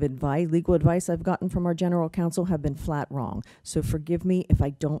pieces of advice, legal advice I've gotten from our general counsel have been flat wrong. So forgive me if I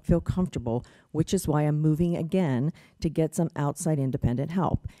don't feel comfortable, which is why I'm moving again to get some outside independent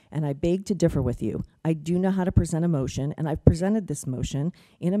help. And I beg to differ with you. I do know how to present a motion, and I've presented this motion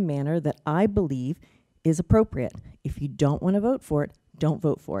in a manner that I believe is appropriate. If you don't want to vote for it, don't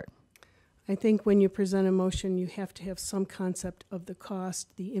vote for it. I think when you present a motion, you have to have some concept of the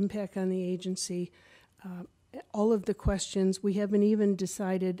cost, the impact on the agency, all of the questions. We haven't even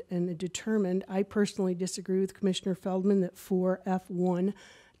decided and determined. I personally disagree with Commissioner Feldman that 4F1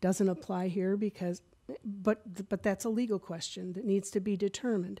 doesn't apply here but that's a legal question that needs to be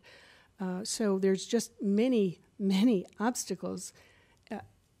determined. So there's just many obstacles.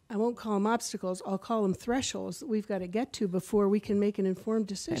 I won't call them obstacles, I'll call them thresholds that we've got to get to before we can make an informed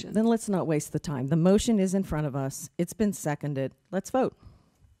decision. Okay, then let's not waste the time. The motion is in front of us. It's been seconded. Let's vote.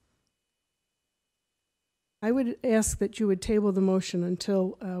 I would ask that you would table the motion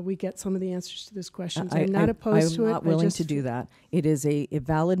until we get some of the answers to this question. I'm not opposed to it. I'm not willing to do that. It is a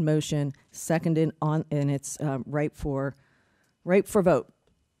valid motion, seconded on, and it's ripe for vote.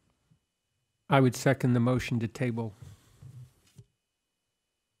 I would second the motion to table.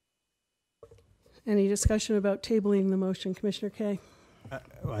 Any discussion about tabling the motion, Commissioner Kay?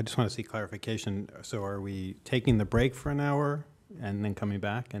 I just want to see clarification. So are we taking the break for an hour and then coming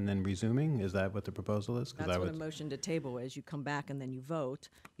back and then resuming? Is that what the proposal is? That's what a motion to table is. You come back and then you vote.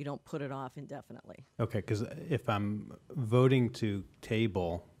 You don't put it off indefinitely. Okay, because if I'm voting to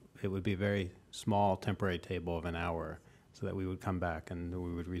table, it would be a very small temporary table of an hour so that we would come back and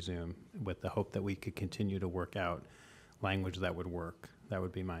we would resume with the hope that we could continue to work out language that would work. That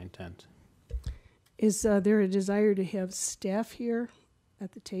would be my intent. Is there a desire to have staff here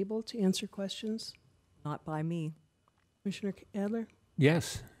at the table to answer questions? Not by me. Commissioner Adler?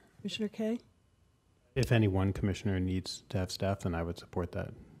 Yes. Commissioner Kay? If any one commissioner needs to have staff, then I would support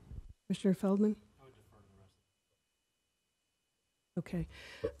that. Commissioner Feldman? I would defer to the rest.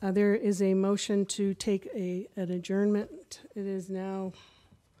 Okay. There is a motion to take an adjournment. It is now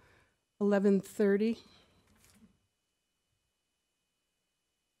 11:30.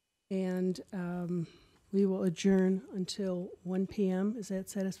 And we will adjourn until 1 p.m. Is that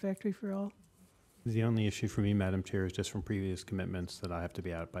satisfactory for all? The only issue for me, Madam Chair, is just from previous commitments that I have to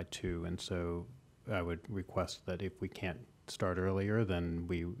be out by 2. And so I would request that if we can't start earlier, then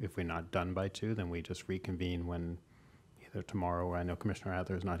if we're not done by 2, then we just reconvene when either tomorrow, or I know Commissioner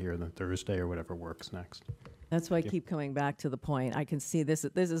Adler is not here, then Thursday or whatever works next. That's why I keep coming back to the point. I can see this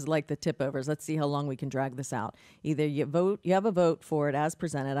is like the tip overs. Let's see how long we can drag this out. Either you have a vote for it as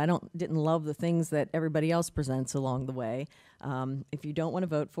presented. I didn't love the things that everybody else presents along the way. If you don't want to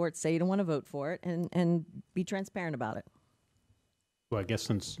vote for it, say you don't want to vote for it and be transparent about it. Well, I guess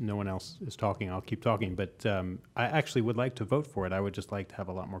since no one else is talking, I'll keep talking. But I actually would like to vote for it. I would just like to have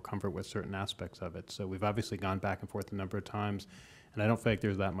a lot more comfort with certain aspects of it. So we've obviously gone back and forth a number of times, and I don't feel like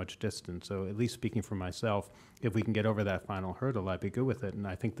there's that much distance. So at least speaking for myself, if we can get over that final hurdle, I'd be good with it. And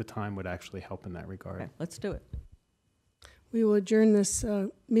I think the time would actually help in that regard. Okay, let's do it. We will adjourn this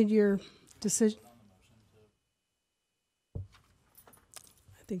mid-year decision. I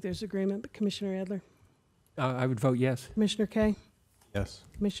think there's agreement, but Commissioner Adler, I would vote yes. Commissioner Kay, Yes.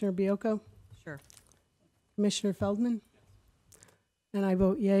 Commissioner Biocco, Sure. Commissioner Feldman, and I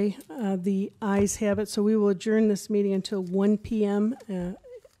vote yay. The ayes have it, so we will adjourn this meeting until 1 p.m., and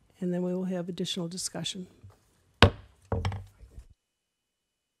then we will have additional discussion.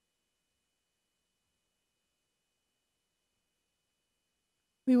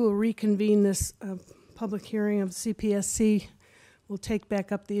 We will reconvene this public hearing of CPSC. We'll take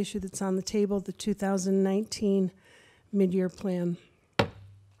back up the issue that's on the table, the 2019 mid-year plan.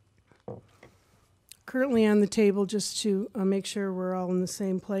 Currently on the table, just to make sure we're all in the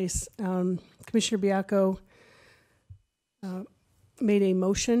same place, Commissioner Biacco made a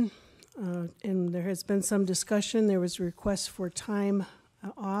motion, and there has been some discussion. There was a request for time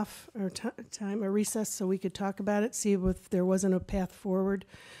off or time a recess so we could talk about it, see if there wasn't a path forward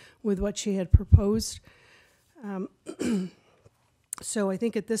with what she had proposed. So I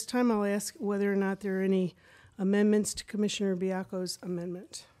think at this time I'll ask whether or not there are any amendments to Commissioner Biacco's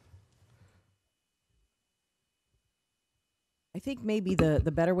amendment. I think maybe the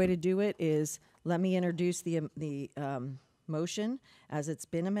better way to do it is let me introduce the motion as it's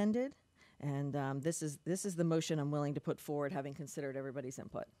been amended, and this is the motion I'm willing to put forward, having considered everybody's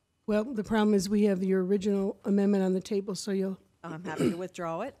input. Well, the problem is we have your original amendment on the table, so you'll... I'm happy to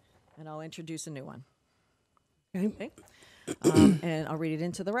withdraw it, and I'll introduce a new one. Okay. And I'll read it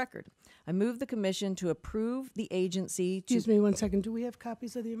into the record. I move the commission to approve the agency to... Excuse me 1 second. Do we have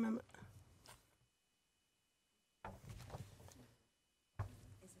copies of the amendment?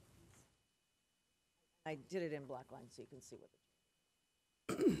 I did it in black line so you can see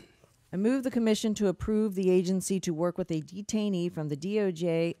what I move the commission to approve the agency to work with a detainee from the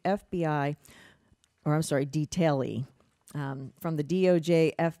DOJ, FBI, or I'm sorry, detailee from the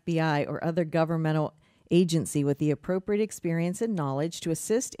DOJ, FBI, or other governmental agency with the appropriate experience and knowledge to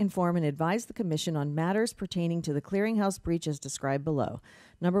assist, inform, and advise the commission on matters pertaining to the clearinghouse breach as described below.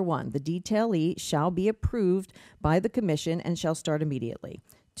 Number 1, the detailee shall be approved by the commission and shall start immediately.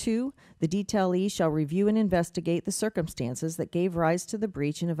 2, the detailee shall review and investigate the circumstances that gave rise to the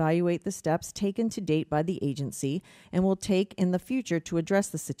breach and evaluate the steps taken to date by the agency and will take in the future to address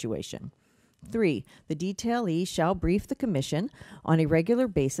the situation. 3, the detailee shall brief the commission on a regular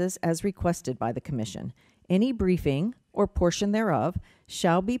basis as requested by the commission. Any briefing or portion thereof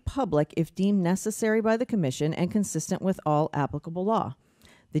shall be public if deemed necessary by the commission and consistent with all applicable law.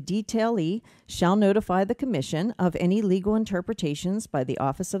 The detailee shall notify the commission of any legal interpretations by the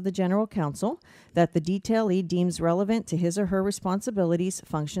Office of the General Counsel that the detailee deems relevant to his or her responsibilities,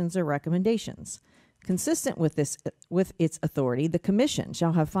 functions, or recommendations. Consistent with its authority, the commission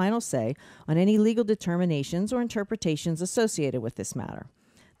shall have final say on any legal determinations or interpretations associated with this matter.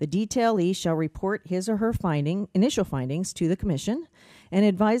 The detailee shall report his or her initial findings to the commission and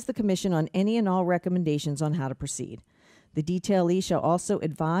advise the commission on any and all recommendations on how to proceed. The detailee shall also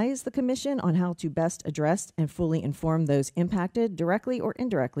advise the commission on how to best address and fully inform those impacted directly or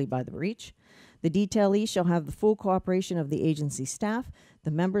indirectly by the breach. The detailee shall have the full cooperation of the agency staff,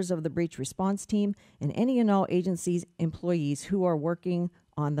 the members of the breach response team, and any and all agency's employees who are working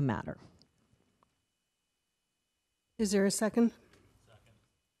on the matter. Is there a second? Second.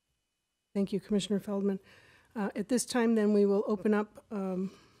 Thank you, Commissioner Feldman. At this time, then, we will open up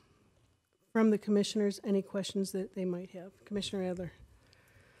from the commissioners any questions that they might have. Commissioner Adler.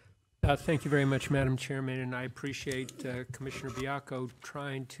 Thank you very much, Madam Chairman, and I appreciate Commissioner Biacco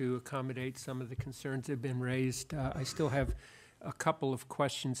trying to accommodate some of the concerns that have been raised. I still have a couple of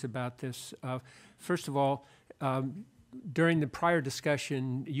questions about this. First of all, during the prior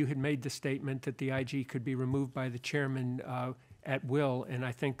discussion, you had made the statement that the IG could be removed by the chairman at will, and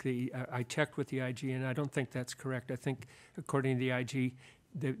I think I checked with the IG, and I don't think that's correct. I think, according to the IG,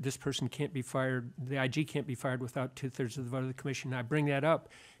 this person can't be fired, the IG can't be fired without 2/3 of the vote of the commission. I bring that up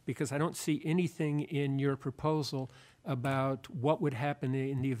because I don't see anything in your proposal about what would happen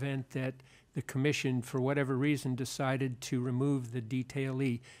in the event that the commission, for whatever reason, decided to remove the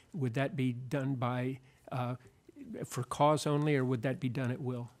detailee. Would that be done by, for cause only, or would that be done at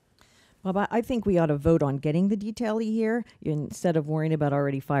will? Well, but I think we ought to vote on getting the detailee here instead of worrying about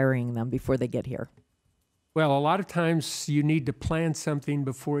already firing them before they get here. Well, a lot of times you need to plan something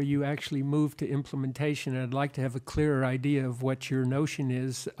before you actually move to implementation. And I'd like to have a clearer idea of what your notion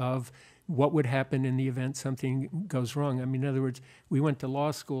is of what would happen in the event something goes wrong. I mean, in other words, we went to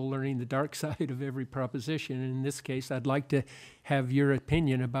law school learning the dark side of every proposition. And in this case, I'd like to have your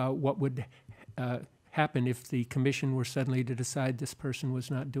opinion about what would happen if the commission were suddenly to decide this person was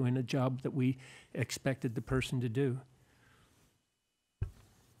not doing a job that we expected the person to do.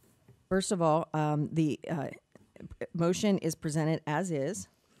 First of all, the motion is presented as is,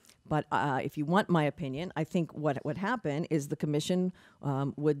 but if you want my opinion, I think what would happen is the commission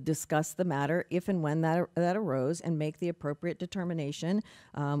would discuss the matter if and when that arose and make the appropriate determination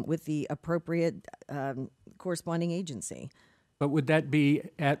with the appropriate corresponding agency. But would that be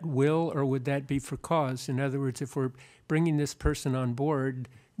at will or would that be for cause? In other words, if we're bringing this person on board,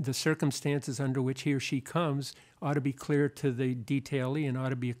 the circumstances under which he or she comes ought to be clear to the detailee and ought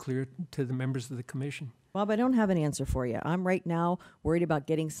to be clear to the members of the commission. Bob, I don't have an answer for you. I'm right now worried about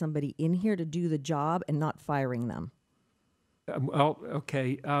getting somebody in here to do the job and not firing them. Well,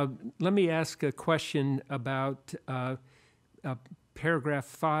 okay. Let me ask a question about paragraph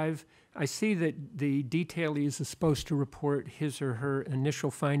 5. I see that the detailee is supposed to report his or her initial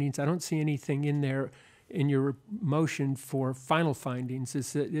findings. I don't see anything in there in your motion for final findings.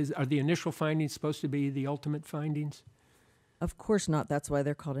 Are the initial findings supposed to be the ultimate findings? Of course not. That's why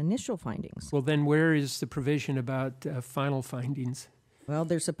they're called initial findings. Well, then where is the provision about final findings? Well,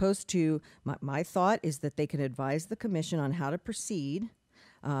 they're supposed to, my thought is that they can advise the commission on how to proceed,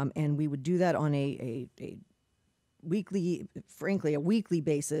 and we would do that on a weekly, frankly, a weekly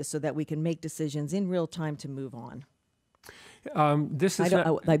basis so that we can make decisions in real time to move on.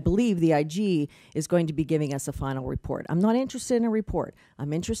 I believe the IG is going to be giving us a final report. I'm not interested in a report.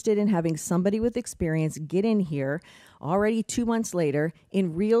 I'm interested in having somebody with experience get in here already 2 months later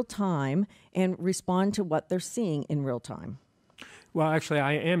in real time and respond to what they're seeing in real time. Well, actually,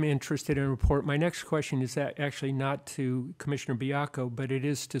 I am interested in a report. My next question is actually not to Commissioner Biacco, but it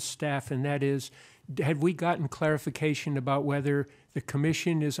is to staff, and that is, have we gotten clarification about whether the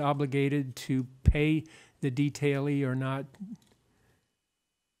commission is obligated to pay the detailee or not?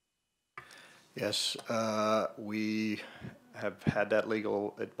 Yes, we have had that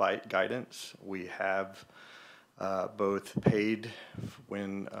legal guidance. We have both paid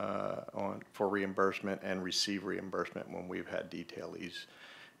when for reimbursement and receive reimbursement when we've had detailees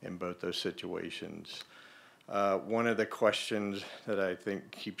in both those situations. One of the questions that I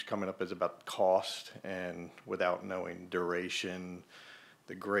think keeps coming up is about cost, and without knowing duration,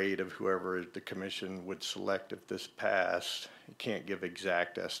 the grade of whoever the commission would select if this passed. You can't give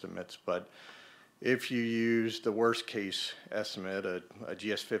exact estimates, but if you use the worst case estimate, a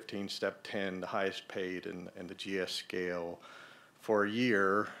GS 15 step 10, the highest paid in the GS scale, for a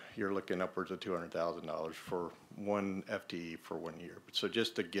year, you're looking upwards of $200,000 for one FTE for 1 year. So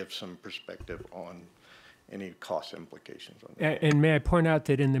just to give some perspective on any cost implications on that. And may I point out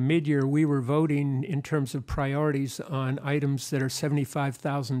that in the mid-year, we were voting in terms of priorities on items that are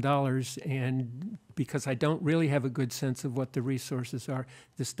 $75,000, and because I don't really have a good sense of what the resources are,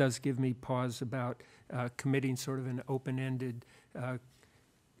 this does give me pause about committing sort of an open-ended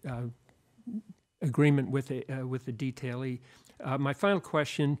agreement with the detailee. My final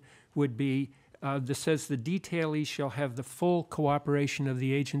question would be, this says the detailee shall have the full cooperation of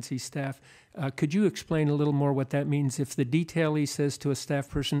the agency staff. Could you explain a little more what that means? If the detailee says to a staff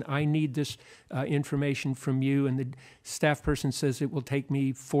person, I need this information from you, and the staff person says it will take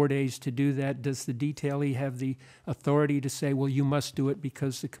me 4 days to do that, does the detailee have the authority to say, well, you must do it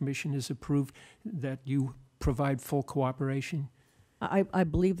because the commission has approved that you provide full cooperation? I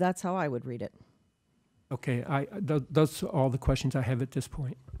believe that's how I would read it. Okay, those are all the questions I have at this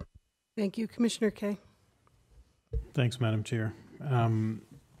point. Thank you. Commissioner Kay. Thanks, Madam Chair.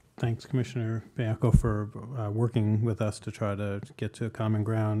 Thanks, Commissioner Biacco, for working with us to try to get to a common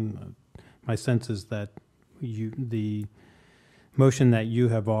ground. My sense is that the motion that you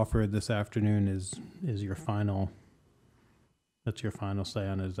have offered this afternoon is your final. That's your final say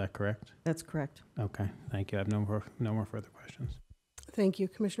on it. Is that correct? That's correct. Okay. Thank you. I have no more further questions. Thank you.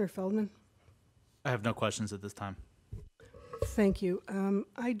 Commissioner Feldman. I have no questions at this time. Thank you.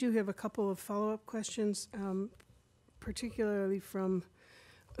 I do have a couple of follow-up questions, particularly from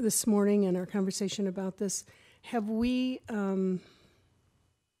this morning and our conversation about this. Have we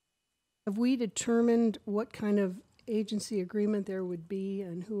determined what kind of agency agreement there would be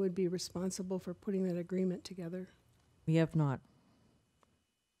and who would be responsible for putting that agreement together? We have not.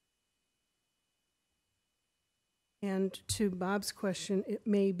 And to Bob's question, it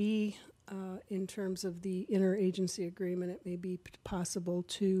may be, in terms of the interagency agreement, it may be possible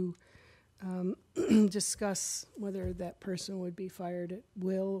to discuss whether that person would be fired at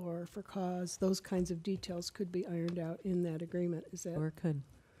will or for cause. Those kinds of details could be ironed out in that agreement. Is that? Or it could.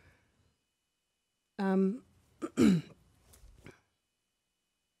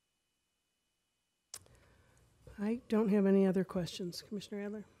 I don't have any other questions. Commissioner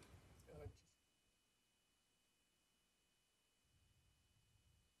Adler?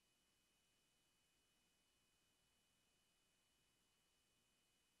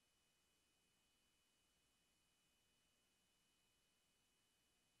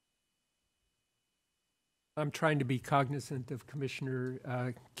 I'm trying to be cognizant of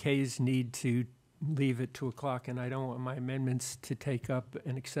Commissioner Kay's need to leave at 2 o'clock, and I don't want my amendments to take up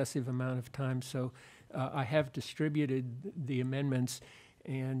an excessive amount of time. So I have distributed the amendments,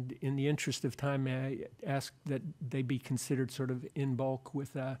 and in the interest of time, may I ask that they be considered sort of in bulk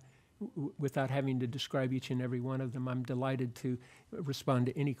without having to describe each and every one of them. I'm delighted to respond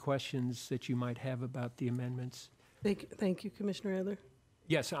to any questions that you might have about the amendments. Thank you, Commissioner Adler.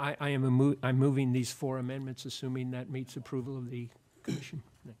 Yes, I'm moving these 4 amendments, assuming that meets approval of the commission.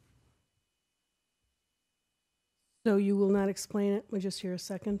 So you will not explain it? We'll just hear a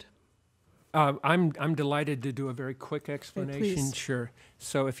second. I'm delighted to do a very quick explanation. please. Sure.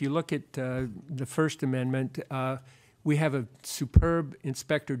 So if you look at the First Amendment, we have a superb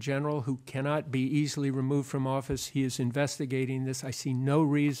Inspector General who cannot be easily removed from office. He is investigating this. I see no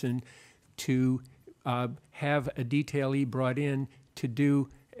reason to have a detailee brought in to do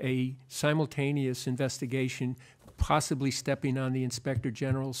a simultaneous investigation, possibly stepping on the Inspector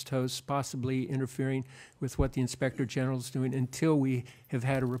General's toes, possibly interfering with what the Inspector General is doing until we have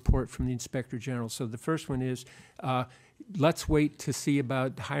had a report from the Inspector General. So the first one is, let's wait to see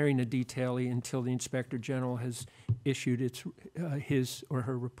about hiring a detailee until the Inspector General has issued his or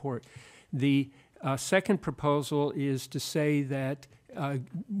her report. The second proposal is to say that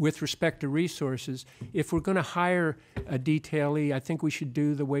with respect to resources, if we're going to hire a detailee, I think we should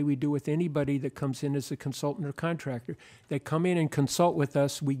do the way we do with anybody that comes in as a consultant or contractor. They come in and consult with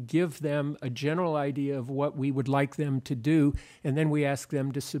us. We give them a general idea of what we would like them to do, and then we ask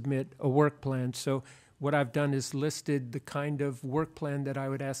them to submit a work plan. So what I've done is listed the kind of work plan that I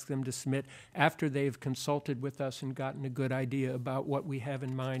would ask them to submit after they've consulted with us and gotten a good idea about what we have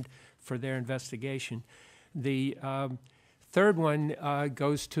in mind for their investigation. The third one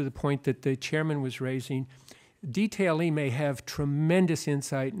goes to the point that the chairman was raising. Detailee may have tremendous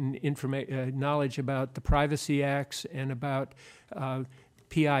insight and knowledge about the Privacy Acts and about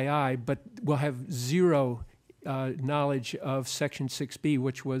PII, but will have zero knowledge of Section 6B,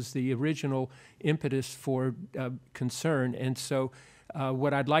 which was the original impetus for concern. And so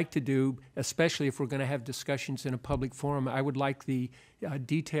what I'd like to do, especially if we're going to have discussions in a public forum, I would like the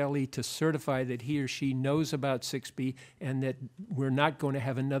detailee to certify that he or she knows about 6B and that we're not going to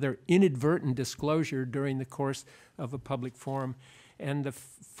have another inadvertent disclosure during the course of a public forum. And the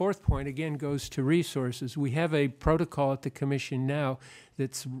fourth point, again, goes to resources. We have a protocol at the commission now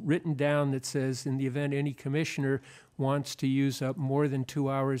that's written down that says in the event any commissioner wants to use up more than 2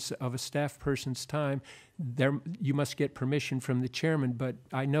 hours of a staff person's time, you must get permission from the chairman. But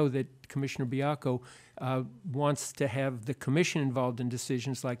I know that Commissioner Biacco wants to have the commission involved in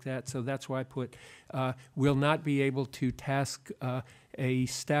decisions like that, so that's why I put will not be able to task a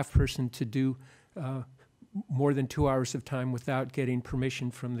staff person to do more than 2 hours of time without getting permission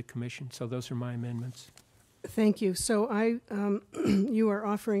from the commission. So those are my amendments. Thank you. So you are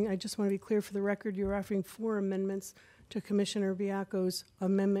offering, I just want to be clear for the record, you're offering 4 amendments to Commissioner Biacco's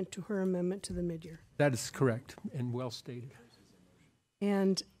amendment to her amendment to the midyear. That is correct and well stated.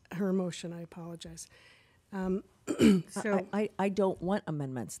 And her motion, I apologize. I don't want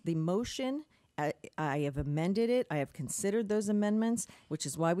amendments. The motion, I have amended it. I have considered those amendments, which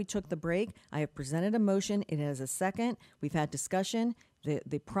is why we took the break. I have presented a motion. It has a second. We've had discussion.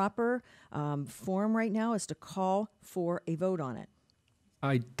 The proper form right now is to call for a vote on it.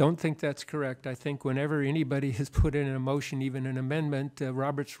 I don't think that's correct. I think whenever anybody has put in a motion, even an amendment,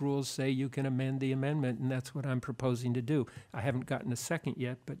 Robert's rules say you can amend the amendment, and that's what I'm proposing to do. I haven't gotten a second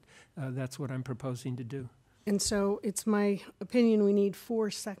yet, but that's what I'm proposing to do. And so it's my opinion we need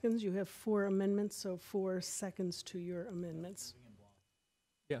 4 seconds. You have 4 amendments, so 4 seconds to your amendments.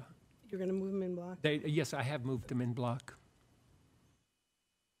 Yeah. You're going to move them in block? Yes, I have moved them in block.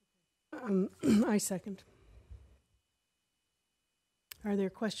 I second. Are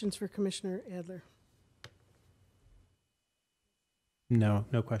there questions for Commissioner Adler? No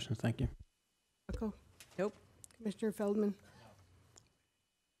questions. Thank you. Biacco? Nope. Commissioner Feldman?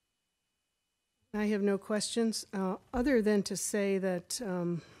 I have no questions, other than to say that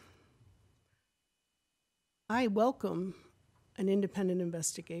I welcome an independent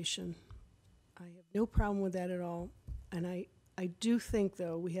investigation I have no problem with that at all. And I do think,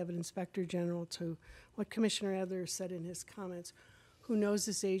 though, we have an Inspector General, to what Commissioner Adler said in his comments, who knows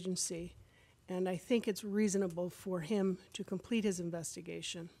this agency. And I think it's reasonable for him to complete his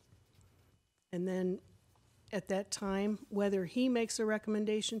investigation. And then at that time, whether he makes a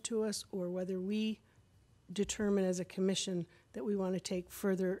recommendation to us or whether we determine as a commission that we want to take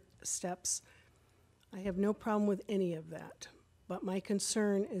further steps, I have no problem with any of that. But my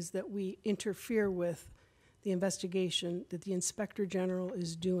concern is that we interfere with the investigation that the Inspector General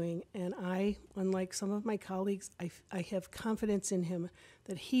is doing. And I, unlike some of my colleagues, I have confidence in him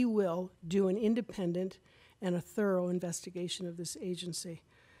that he will do an independent and a thorough investigation of this agency.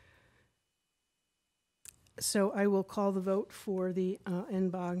 So I will call the vote for the en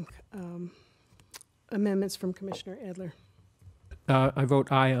banc amendments from Commissioner Adler. I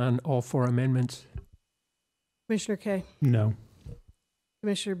vote aye on all 4 amendments. Commissioner Kay? No.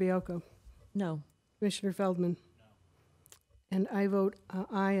 Commissioner Biocco? No. Commissioner Feldman? No. And I vote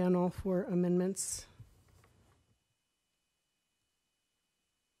aye on all 4 amendments.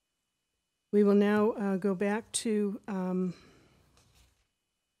 We will now go back to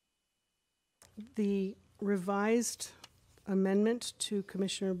the revised amendment to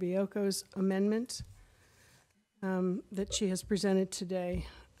Commissioner Biocco's amendment that she has presented today.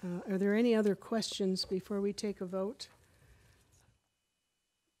 Are there any other questions before we take a vote?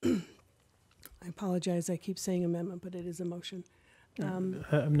 I apologize, I keep saying amendment, but it is a motion. I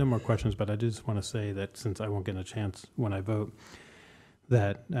have no more questions, but I just want to say that since I won't get a chance when I vote,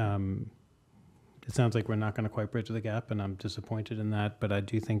 that it sounds like we're not going to quite bridge the gap, and I'm disappointed in that, but I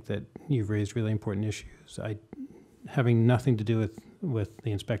do think that you've raised really important issues. Having nothing to do with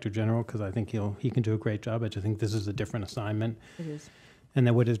the Inspector General, because I think he can do a great job. I just think this is a different assignment. It is. And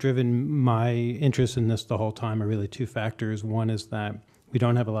that what has driven my interest in this the whole time are really 2 factors. One is that we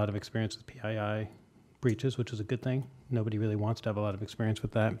don't have a lot of experience with PII breaches, which is a good thing. Nobody really wants to have a lot of experience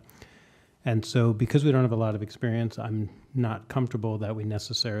with that. And so because we don't have a lot of experience, I'm not comfortable that we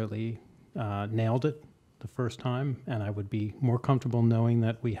necessarily nailed it the first time. And I would be more comfortable knowing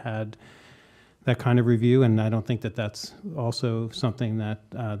that we had that kind of review. And I don't think that that's also something that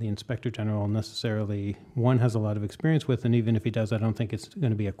the Inspector General necessarily, one, has a lot of experience with. And even if he does, I don't think it's going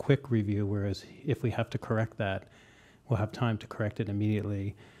to be a quick review. Whereas if we have to correct that, we'll have time to correct it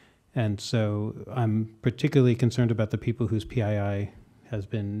immediately. And so I'm particularly concerned about the people whose PII has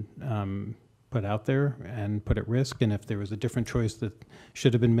been put out there and put at risk. And if there was a different choice that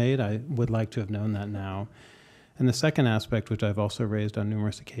should have been made, I would like to have known that now. And the second aspect, which I've also raised on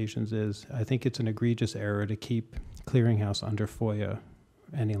numerous occasions, is I think it's an egregious error to keep Clearinghouse under FOIA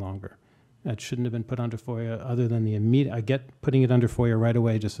any longer. It shouldn't have been put under FOIA other than the immediate, I get putting it under FOIA right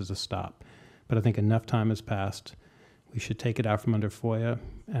away just as a stop. But I think enough time has passed. We should take it out from under FOIA,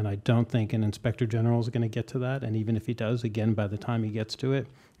 and I don't think an Inspector General is going to get to that. And even if he does, again, by the time he gets to it,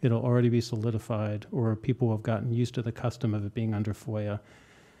 it'll already be solidified, or people have gotten used to the custom of it being under FOIA.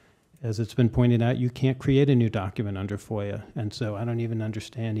 As it's been pointed out, you can't create a new document under FOIA. And so I don't even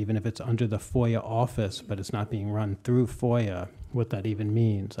understand, even if it's under the FOIA office, but it's not being run through FOIA, what that even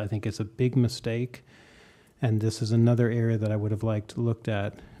means. I think it's a big mistake. And this is another area that I would have liked looked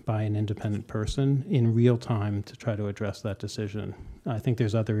at by an independent person in real time to try to address that decision. I think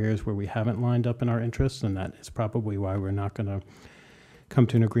there's other areas where we haven't lined up in our interests, and that is probably why we're not going to come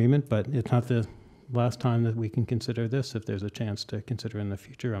to an agreement, but it's not the last time that we can consider this. If there's a chance to consider in the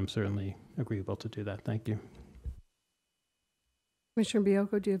future, I'm certainly agreeable to do that. Thank you. Commissioner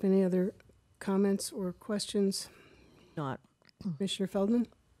Biocco, do you have any other comments or questions? Not. Commissioner Feldman?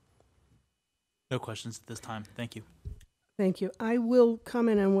 No questions at this time. Thank you. Thank you. I will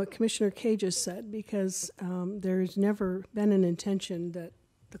comment on what Commissioner Kay just said, because there's never been an intention that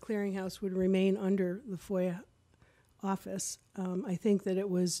the clearinghouse would remain under the FOIA office. I think that it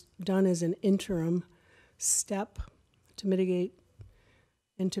was done as an interim step to mitigate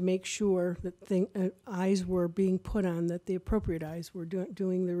and to make sure that eyes were being put on, that the appropriate eyes were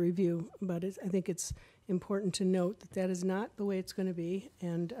doing the review. But I think it's important to note that that is not the way it's going to be,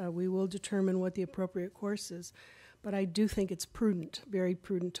 and we will determine what the appropriate course is. But I do think it's prudent, very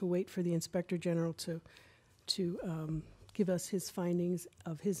prudent, to wait for the Inspector General to give us his findings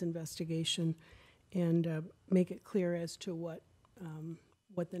of his investigation and make it clear as to what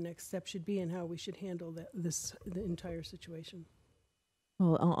the next step should be and how we should handle the entire situation.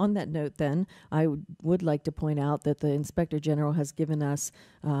 Well, on that note, then, I would like to point out that the Inspector General has given us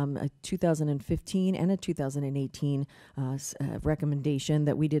a 2015 and a 2018 recommendation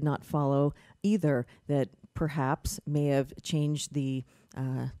that we did not follow either, that perhaps may have changed the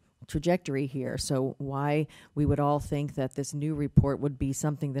trajectory here. So why we would all think that this new report would be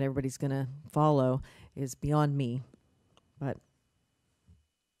something that everybody's going to follow is beyond me. But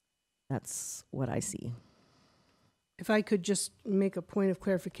that's what I see. If I could just make a point of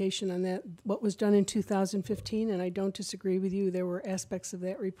clarification on that, what was done in 2015, and I don't disagree with you, there were aspects of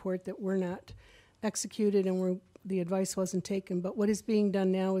that report that were not executed and the advice wasn't taken. But what is being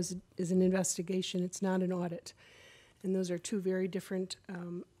done now is an investigation. It's not an audit. And those are two very different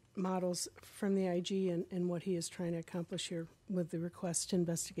models from the IG and what he is trying to accomplish here with the request to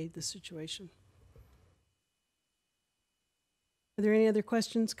investigate the situation. Are there any other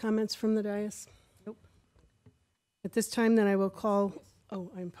questions, comments from the dais? Nope. At this time, then I will call,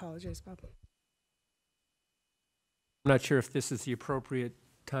 I apologize, Bob. I'm not sure if this is the appropriate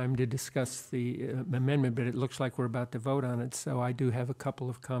time to discuss the amendment, but it looks like we're about to vote on it, so I do have a couple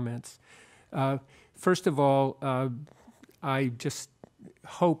of comments. First of all, I just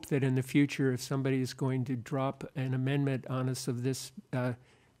hope that in the future, if somebody is going to drop an amendment on us of this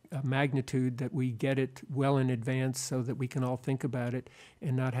magnitude, that we get it well in advance so that we can all think about it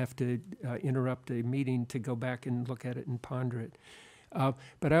and not have to interrupt a meeting to go back and look at it and ponder it.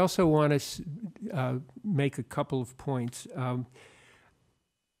 But I also want to make a couple of points.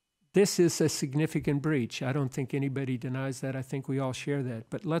 This is a significant breach. I don't think anybody denies that. I think we all share that.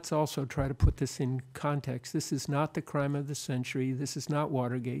 But let's also try to put this in context. This is not the crime of the century. This is not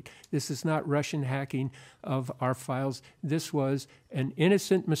Watergate. This is not Russian hacking of our files. This was an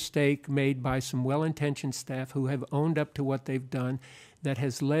innocent mistake made by some well-intentioned staff who have owned up to what they've done that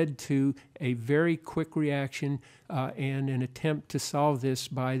has led to a very quick reaction and an attempt to solve this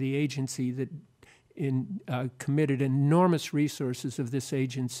by the agency that committed enormous resources of this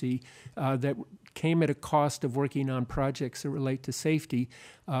agency that came at a cost of working on projects that relate to safety.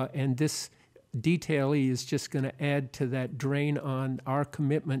 And this detailee is just going to add to that drain on our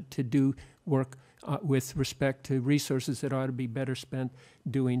commitment to do work with respect to resources that ought to be better spent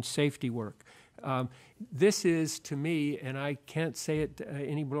doing safety work. This is, to me, and I can't say it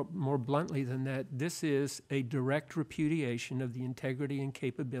any more bluntly than that, this is a direct repudiation of the integrity and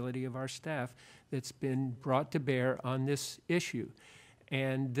capability of our staff that's been brought to bear on this issue.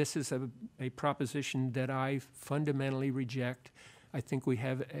 And this is a proposition that I fundamentally reject. I think we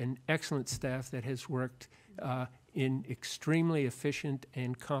have an excellent staff that has worked in extremely efficient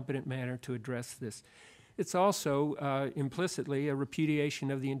and competent manner to address this. It's also implicitly a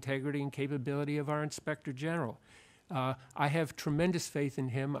repudiation of the integrity and capability of our Inspector General. I have tremendous faith in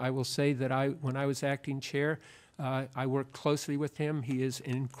him. I will say that when I was acting chair, I worked closely with him. He is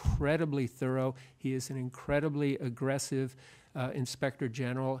incredibly thorough. He is an incredibly aggressive Inspector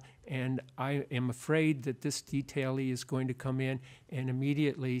General, and I am afraid that this detailee is going to come in and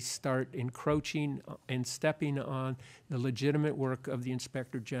immediately start encroaching and stepping on the legitimate work of the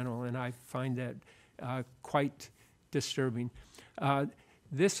Inspector General, and I find that quite disturbing.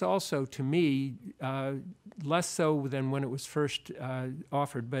 This also, to me, less so than when it was first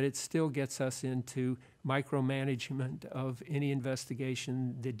offered, but it still gets us into micromanagement of any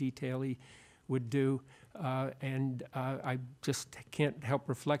investigation the detailee would do. And I just can't help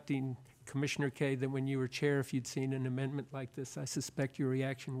reflecting, Commissioner Kay, that when you were chair, if you'd seen an amendment like this, I suspect your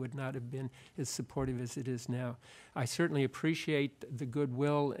reaction would not have been as supportive as it is now. I certainly appreciate the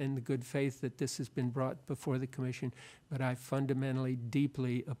goodwill and the good faith that this has been brought before the Commission, but I fundamentally,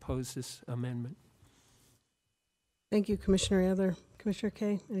 deeply oppose this amendment. Thank you, Commissioner Adler. Commissioner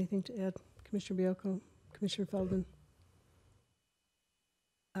Kay, anything to add? Commissioner Biocco, Commissioner Feldman?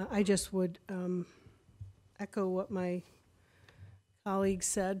 I just would echo what my colleague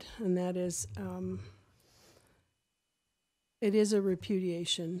said, and that is it is a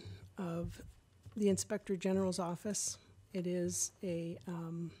repudiation of the Inspector General's office. It is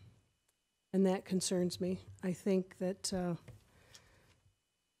and that concerns me. I think that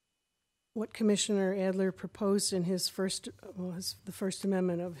what Commissioner Adler proposed in his the first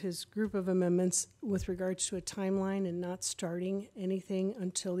amendment of his group of amendments with regards to a timeline and not starting anything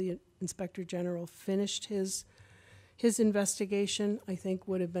until the Inspector General finished his investigation, I think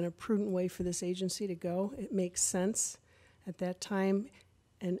would have been a prudent way for this agency to go. It makes sense at that time,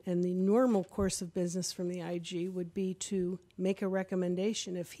 and the normal course of business from the IG would be to make a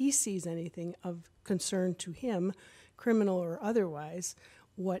recommendation if he sees anything of concern to him, criminal or otherwise.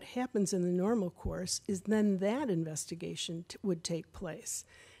 What happens in the normal course is then that investigation would take place,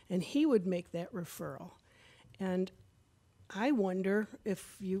 and he would make that referral. And I wonder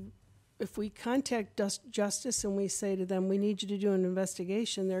if we contact Justice and we say to them, we need you to do an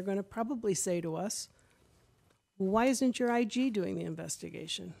investigation, they're going to probably say to us, why isn't your IG doing the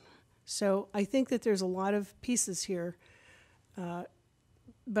investigation? So I think that there's a lot of pieces here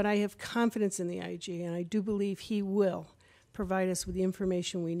but I have confidence in the IG, and I do believe he will provide us with the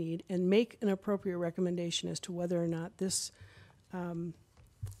information we need and make an appropriate recommendation as to whether or not this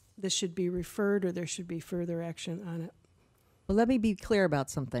should be referred or there should be further action on it. Well, let me be clear about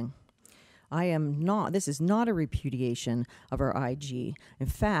something. This is not a repudiation of our IG. In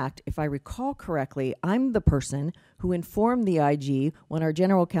fact, if I recall correctly, I'm the person who informed the IG when our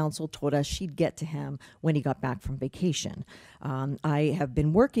general counsel told us she'd get to him when he got back from vacation. I have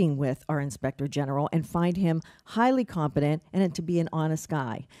been working with our inspector general and find him highly competent and to be an honest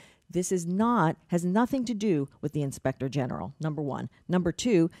guy. This has nothing to do with the inspector general, number one. Number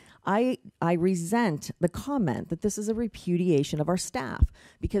two, I resent the comment that this is a repudiation of our staff,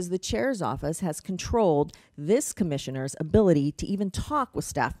 because the chair's office has controlled this commissioner's ability to even talk with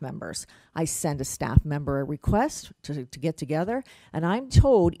staff members. I send a staff member a request to get together, and I'm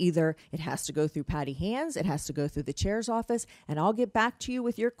told either it has to go through Patty Hands, it has to go through the chair's office, and I'll get back to you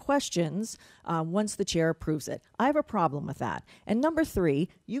with your questions once the chair approves it. I have a problem with that. And number three,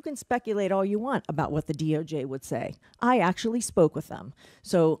 you can speculate all you want about what the DOJ would say. I actually spoke with them.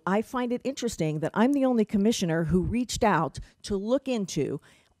 So I find it interesting that I'm the only commissioner who reached out to look into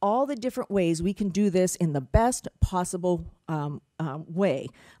all the different ways we can do this in the best possible way.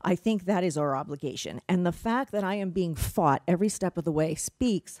 I think that is our obligation. And the fact that I am being fought every step of the way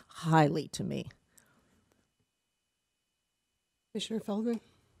speaks highly to me. Commissioner Feldman?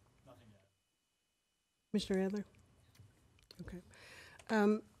 Commissioner Adler? Okay.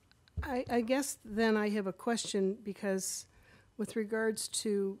 I guess then I have a question, because with regards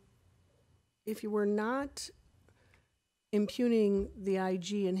to, if you were not impugning the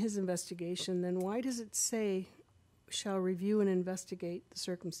IG in his investigation, then why does it say shall review and investigate the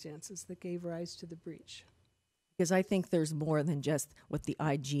circumstances that gave rise to the breach? Because I think there's more than just what the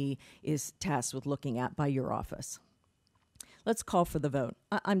IG is tasked with looking at by your office. Let's call for the vote.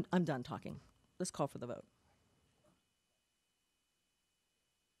 I'm done talking. Let's call for the vote.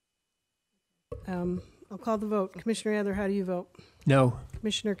 I'll call the vote. Commissioner Adler, how do you vote? No.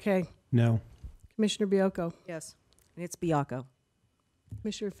 Commissioner Kay? No. Commissioner Biocco? Yes. And it's Biacco.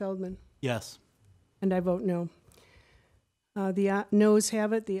 Commissioner Feldman? Yes. And I vote no. The noes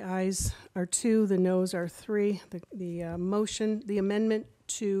have it. The ayes are 2. The noes are 3. The amendment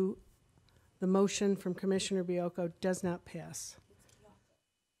to the motion from Commissioner Biocco does not pass.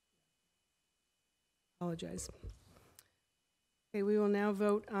 Apologize. Okay, we will now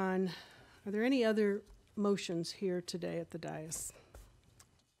vote on, are there any other motions here today at the dais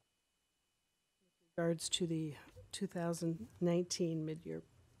with regards to the 2019 mid-year?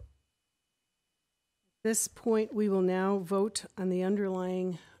 At this point, we will now vote on the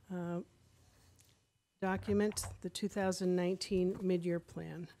underlying document, the 2019 mid-year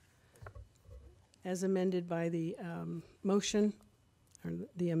plan, as amended by the motion or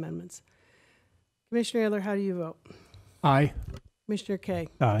the amendments. Commissioner Adler, how do you vote? Aye. Commissioner Kay?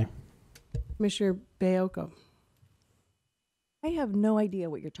 Aye. Commissioner Biocco? I have no idea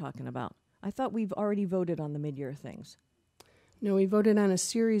what you're talking about. I thought we've already voted on the mid-year things. No, we voted on a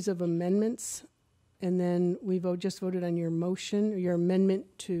series of amendments, and then we just voted on your motion, or your amendment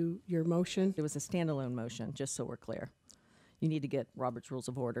to your motion. It was a standalone motion, just so we're clear. You need to get Robert's Rules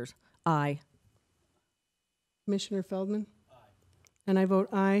of Orders. Aye. Commissioner Feldman? Aye. And I vote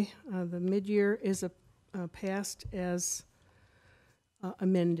aye. The mid-year is passed as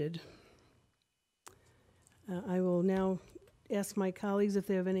amended. I will now ask my colleagues if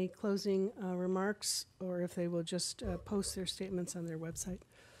they have any closing remarks, or if they will just post their statements on their website.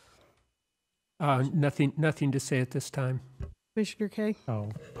 Nothing to say at this time. Commissioner Kay?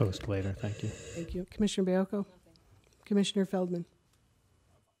 I'll post later. Thank you. Thank you. Commissioner Biocco? Commissioner Feldman?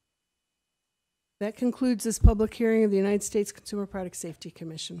 That concludes this public hearing of the United States Consumer Product Safety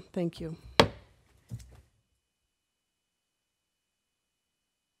Commission. Thank you.